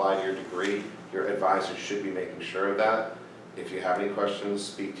must apply to your degree. Your advisors should be making sure of that. If you have any questions,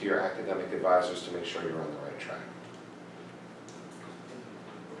 speak to your academic advisors to make sure you're on the right track.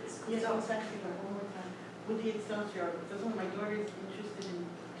 Yes, I was actually one more time. With the Excelsior, because when my daughter is interested in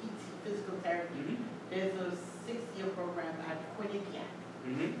PT, physical therapy, there's a 6-year program at Quinnipiac.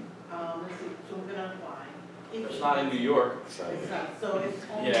 Let's see, so we're going to apply. It's not in New York. It's not, so it's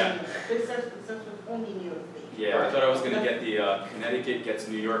only, it's only New York State. Yeah, I thought I was going to get the Connecticut gets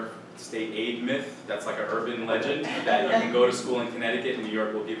New York state aid myth. That's like an urban legend that you can go to school in Connecticut and New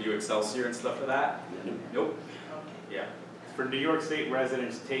York will give you Excelsior and stuff for that. Nope. Yeah. For New York State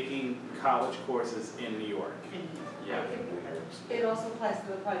residents taking college courses in New York. Yeah. It also applies to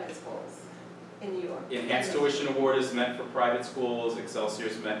the private schools in New York. Enhanced tuition award is meant for private schools, Excelsior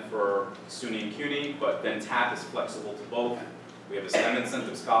is meant for SUNY and CUNY, but then TAP is flexible to both. We have a STEM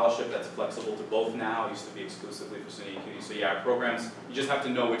incentive scholarship that's flexible to both now. It used to be exclusively for SUNY and CUNY. So yeah, our programs, you just have to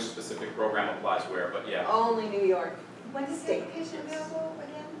know which specific program applies where, but yeah. Only New York. When is the application available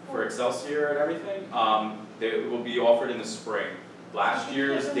again? For Excelsior and everything, they will be offered in the spring. Last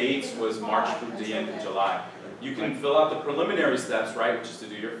year's dates was March through the end of July. You can fill out the preliminary steps, right, which is to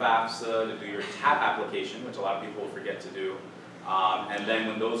do your FAFSA, to do your TAP application, which a lot of people forget to do. And then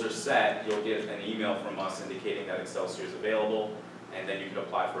when those are set, you'll get an email from us indicating that Excelsior is available, and then you can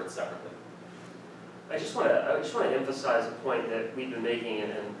apply for it separately. I just want to emphasize a point that we've been making,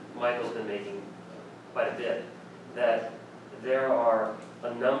 and Michael's been making quite a bit, that there are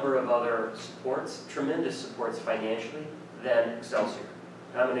a number of other supports, tremendous supports financially, than Excelsior.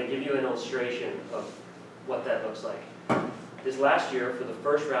 And I'm going to give you an illustration of what that looks like. This last year, for the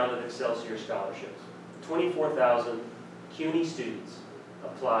first round of Excelsior scholarships, 24,000 CUNY students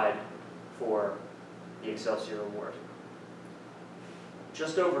applied for the Excelsior Award.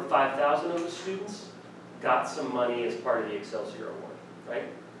 Just over 5,000 of the students got some money as part of the Excelsior Award, right?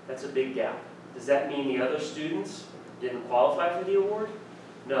 That's a big gap. Does that mean the other students didn't qualify for the award?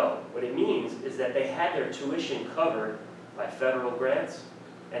 No. What it means is that they had their tuition covered by federal grants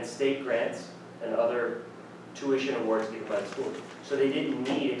and state grants and other tuition awards given by the school. So they didn't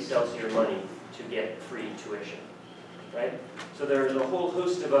need Excelsior money to get free tuition, right? So there's a whole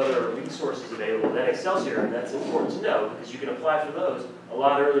host of other resources available than Excelsior, and that's important to know because you can apply for those a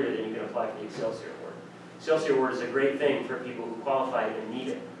lot earlier than you can apply for the Excelsior Award. Excelsior Award is a great thing for people who qualify and need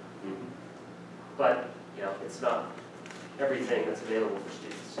it. But, you know, it's not everything that's available for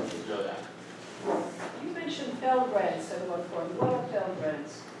students, so just know that. You mentioned Pell Grants at one point. What are Pell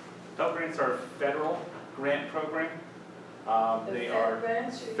Grants? Pell Grants are a federal grant program. They are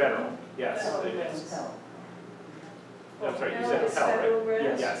grants? federal, yes. Federal It grants. is. I'm sorry, you Pell said is Pell, federal right?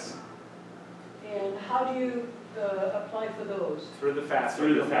 grants? Yes. And how do you apply for those? Through the FAFSA.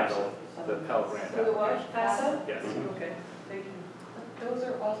 Through the FAFSA. The Pell Grant. Through the what? FAFSA? Yes. Okay, thank you. Those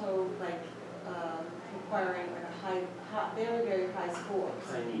are also like requiring like a very, very high scores.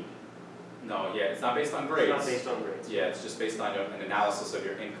 I need. No, yeah, it's not based on grades. It's not based on grades. Yeah, it's just based on an analysis of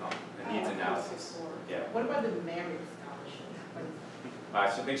your income, a needs analysis. Yeah. What about the merit scholarship? I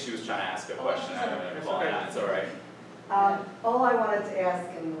think she was trying to ask a question. I don't know. Yeah, it's all right. All I wanted to ask,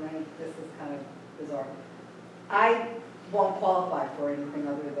 and this is kind of bizarre, I won't qualify for anything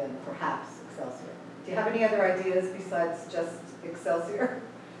other than perhaps Excelsior. Do you have any other ideas besides just Excelsior?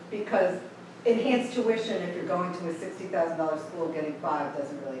 Because enhanced tuition, if you're going to a $60,000 school, getting 5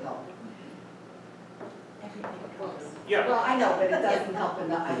 doesn't really help. Yeah. Well, I know, but it doesn't help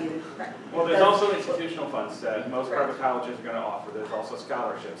enough. I mean, Well, there's also institutional funds that most private colleges are going to offer. There's also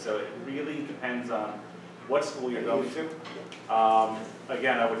scholarships. So it really depends on what school you're going to.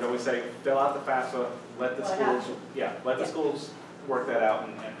 Again, I would always say fill out the FAFSA, let the schools work that out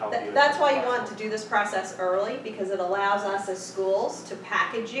and help you. That's why you want to do this process early, because it allows us as schools to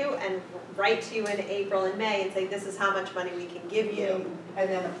package you and write to you in April and May and say, this is how much money we can give you. And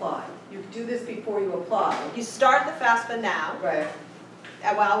then apply. You do this before you apply. You start the FAFSA now. Right.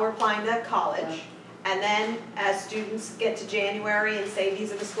 While we're applying to college. And then as students get to January and say,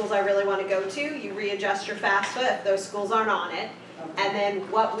 these are the schools I really want to go to, you readjust your FAFSA if those schools aren't on it. Okay. And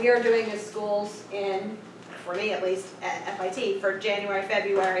then what we are doing as schools in, for me at least, at FIT, for January,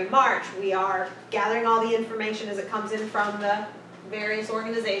 February, March, we are gathering all the information as it comes in from the various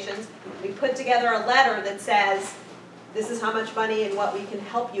organizations. We put together a letter that says, this is how much money and what we can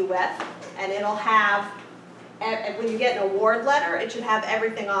help you with, and it'll have, when you get an award letter, it should have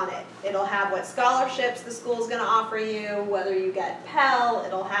everything on it. It'll have what scholarships the school's going to offer you, whether you get Pell,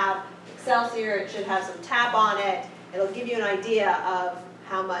 it'll have Excelsior, it should have some TAP on it. It'll give you an idea of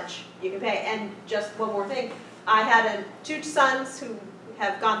how much you can pay. And just one more thing, I had 2 sons who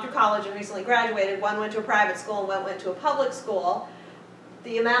have gone through college and recently graduated. One went to a private school and one went to a public school.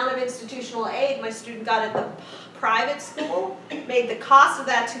 The amount of institutional aid my student got at the private school made the cost of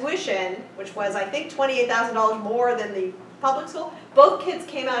that tuition, which was I think $28,000 more than the public school, both kids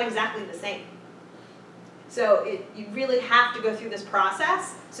came out exactly the same. So you really have to go through this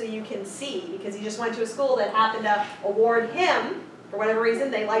process so you can see, because he just went to a school that happened to award him, for whatever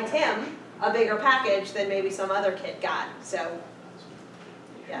reason they liked him, a bigger package than maybe some other kid got. So,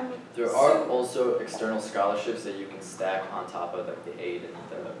 yeah. There are also external scholarships that you can stack on top of like the aid and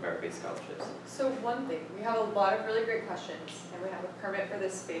the merit-based scholarships. So one thing, we have a lot of really great questions, and we have a permit for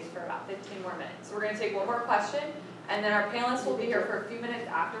this space for about 15 more minutes. So we're going to take one more question, and then our panelists will be here for a few minutes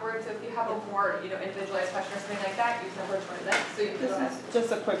afterwards. So if you have a more individualized question or something like that, you can approach one of them. So you can go ahead.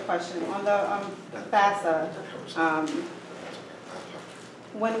 Just a quick question. On the FAFSA,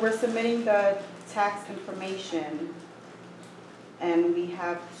 when we're submitting the tax information, and we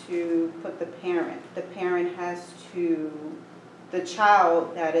have to put the parent. The parent has to, the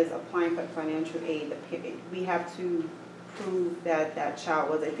child that is applying for financial aid, we have to prove that that child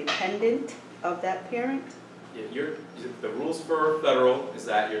was a dependent of that parent. Yeah, the rules for federal is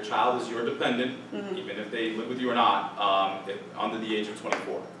that your child is your dependent, even if they live with you or not, under the age of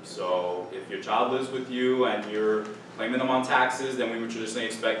 24. So if your child lives with you and you're claiming them on taxes, then we would traditionally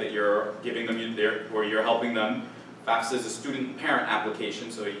expect that you're giving them or you're helping them. FAFSA is a student-parent application,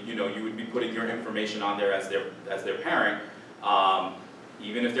 so you would be putting your information on there as their parent.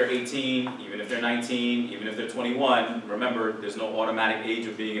 Even if they're 18, even if they're 19, even if they're 21, remember, there's no automatic age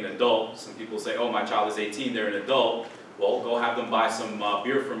of being an adult. Some people say, oh, my child is 18, they're an adult. Well, go have them buy some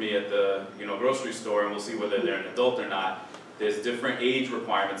beer for me at the grocery store and we'll see whether they're an adult or not. There's different age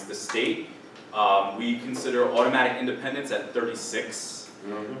requirements. The state, we consider automatic independence at 36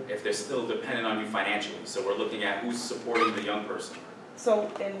 if they're still dependent on you financially. So we're looking at who's supporting the young person.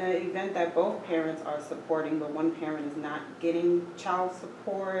 So in the event that both parents are supporting, but one parent is not getting child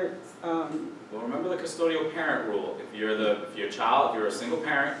support, well, remember the custodial parent rule. If you're a single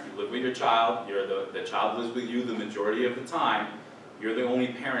parent, you live with your child, the child lives with you the majority of the time, you're the only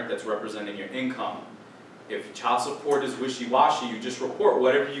parent that's representing your income. If child support is wishy-washy, you just report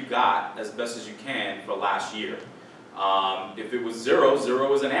whatever you got as best as you can for last year. If it was zero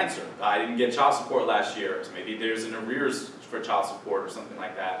is an answer. I didn't get child support last year, so maybe there's an arrears for child support or something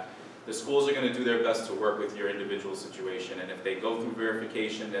like that. The schools are going to do their best to work with your individual situation, and if they go through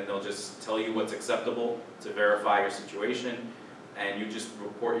verification, then they'll just tell you what's acceptable to verify your situation, and you just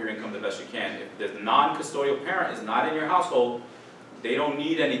report your income the best you can. If the non-custodial parent is not in your household, they don't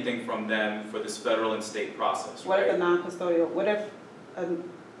need anything from them for this federal and state process. What if the non-custodial,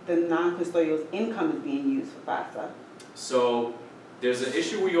 the non-custodial's income is being used for FAFSA? So there's an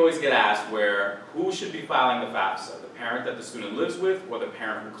issue we always get asked where who should be filing the FAFSA? The parent that the student lives with or the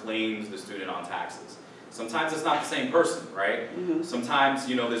parent who claims the student on taxes? Sometimes it's not the same person, right? Sometimes,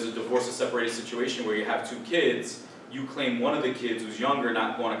 there's a divorce or separated situation where you have two kids, you claim one of the kids who's younger,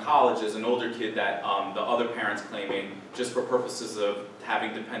 not going to college, as an older kid that the other parent's claiming just for purposes of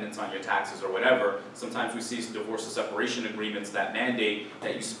having dependence on your taxes or whatever. Sometimes we see divorce or separation agreements that mandate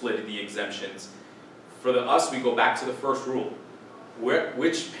that you split the exemptions. For us, we go back to the first rule.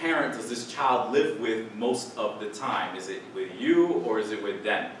 Which parent does this child live with most of the time? Is it with you or is it with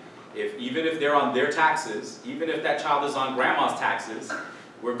them? Even if they're on their taxes, even if that child is on grandma's taxes,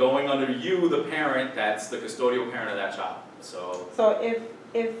 we're going under you, the parent, that's the custodial parent of that child. So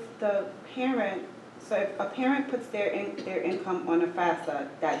if a parent puts their income on a FAFSA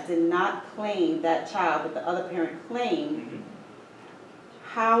that did not claim that child, but the other parent claimed,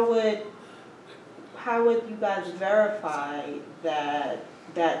 how would you guys verify that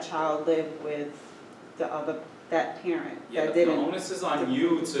that child lived with that parent that didn't? The onus is on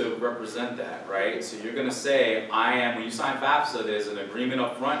you to represent that, right? So you're going to say, when you sign FAFSA, there's an agreement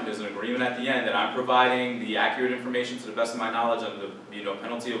up front, and there's an agreement at the end that I'm providing the accurate information to the best of my knowledge under the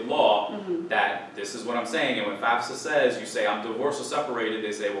penalty of law, that this is what I'm saying. And when FAFSA says, you say I'm divorced or separated,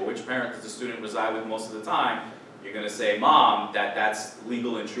 they say, well, which parent does the student reside with most of the time? You're going to say, Mom, that's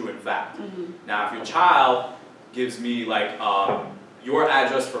legal and true in fact. Now, if your child gives me your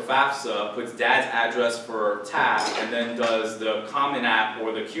address for FAFSA, puts dad's address for TAP, and then does the Common App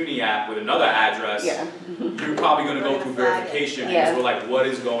or the CUNY app with another address, you're probably going to go through verification because we're like, what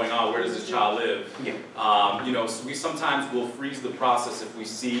is going on? Where does this child live? So we sometimes will freeze the process if we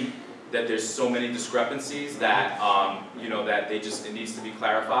see that there's so many discrepancies that that it needs to be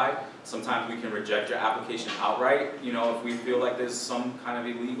clarified. Sometimes we can reject your application outright, if we feel like there's some kind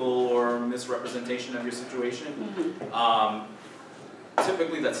of illegal or misrepresentation of your situation.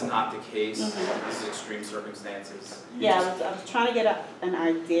 Typically, that's not the case. This is extreme circumstances. I was trying to get an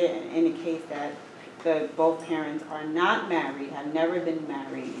idea in the case that both parents are not married, have never been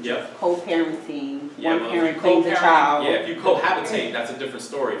married, just co-parenting, one parent claims a child. If you cohabitate, that's a different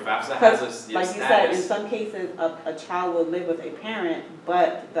story. FAFSA has a like you said, in some cases, a child will live with a parent,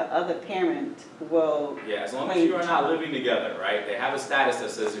 but the other parent will as long as you are not living together, right? They have a status that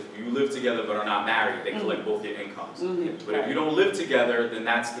says if you live together but are not married, they collect both your incomes. But if you don't live together, then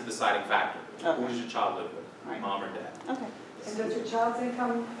that's the deciding factor. Who does your child live with, mom or dad? Okay. And does your child's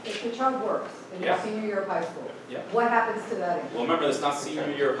income, if the child works in their senior year of high school, what happens to that income? Well, remember, it's not senior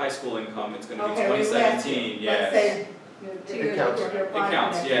year of high school income. It's going to be 2017. Let's say It counts. It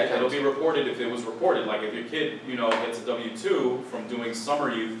counts, yeah, it'll be reported if it was reported, like if your kid, you know, gets a W-2 from doing summer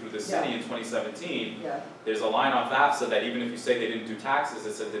youth through the city in 2017, there's a line on FAFSA that even if you say they didn't do taxes,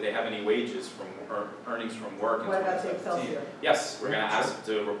 it said, did they have any wages from, or earnings from work in 2017? What about the Excelsior? Yes, we're gonna ask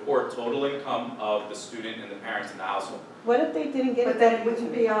to report total income of the student and the parents in the household. What if they didn't get a But then it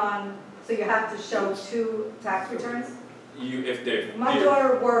wouldn't be on, so you have to show 2 tax returns? If they're. My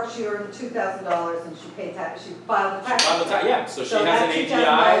daughter worked, she earned $2,000 and she paid tax, she filed the tax. Yeah, so she has that an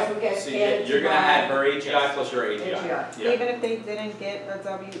 $2,000 would AGI, get so added you're to gonna my add her AGI plus your AGI. Yeah. Even if they didn't get a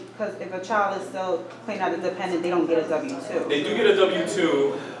W, because if a child is still clean out as dependent, they don't get a W-2. They do get a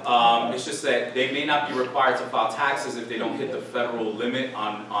W-2, it's just that they may not be required to file taxes if they don't hit the federal limit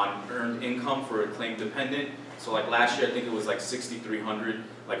on earned income for a claimed dependent. So like last year, I think it was like 6,300.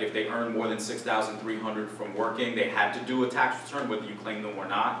 Like if they earned more than 6,300 from working, they had to do a tax return whether you claim them or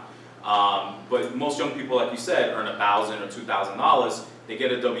not. But most young people, like you said, earn $1,000 or $2,000. They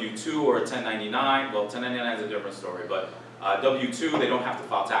get a W-2 or a 1099. Well, 1099 is a different story, but W-2, they don't have to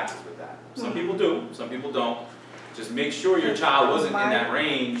file taxes with that. Some people do, some people don't. Just make sure your child wasn't in that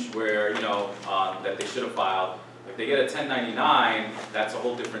range where, you know, that they should have filed. If they get a 1099, that's a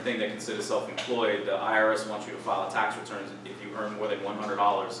whole different thing. They consider self-employed. The IRS wants you to file a tax return if you earn more than $100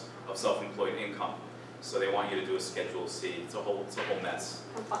 of self-employed income. So they want you to do a Schedule C. It's a whole mess.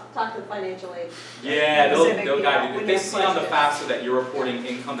 Talk to the financial aid. Yeah, they'll guide you. If they see on the FAFSA that you're reporting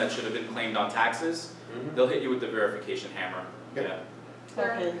income that should have been claimed on taxes, they'll hit you with the verification hammer. Yeah.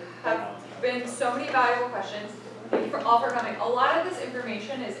 There have been so many valuable questions. Thank you all for coming. A lot of this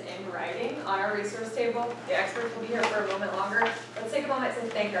information is in writing on our resource table. The experts will be here for a moment longer. Let's take a moment to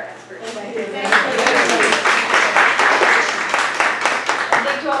thank our experts. Thank you. And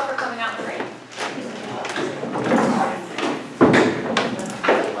thank you all for coming out in the rain.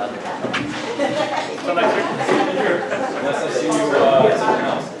 So next week, unless I see you somewhere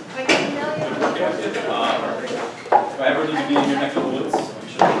else. If I ever need to be in your neck of the woods, I'm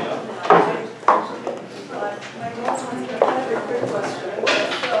sure I'll be up.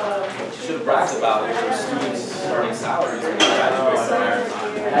 Should have bragged about it for students' starting salaries when you graduate from maritime.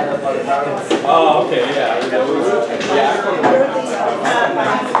 Oh, okay, yeah. Is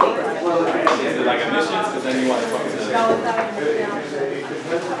it like admissions? Because then you want to talk to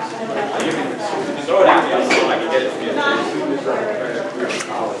you can throw it at me so I can get it.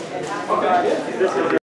 Okay.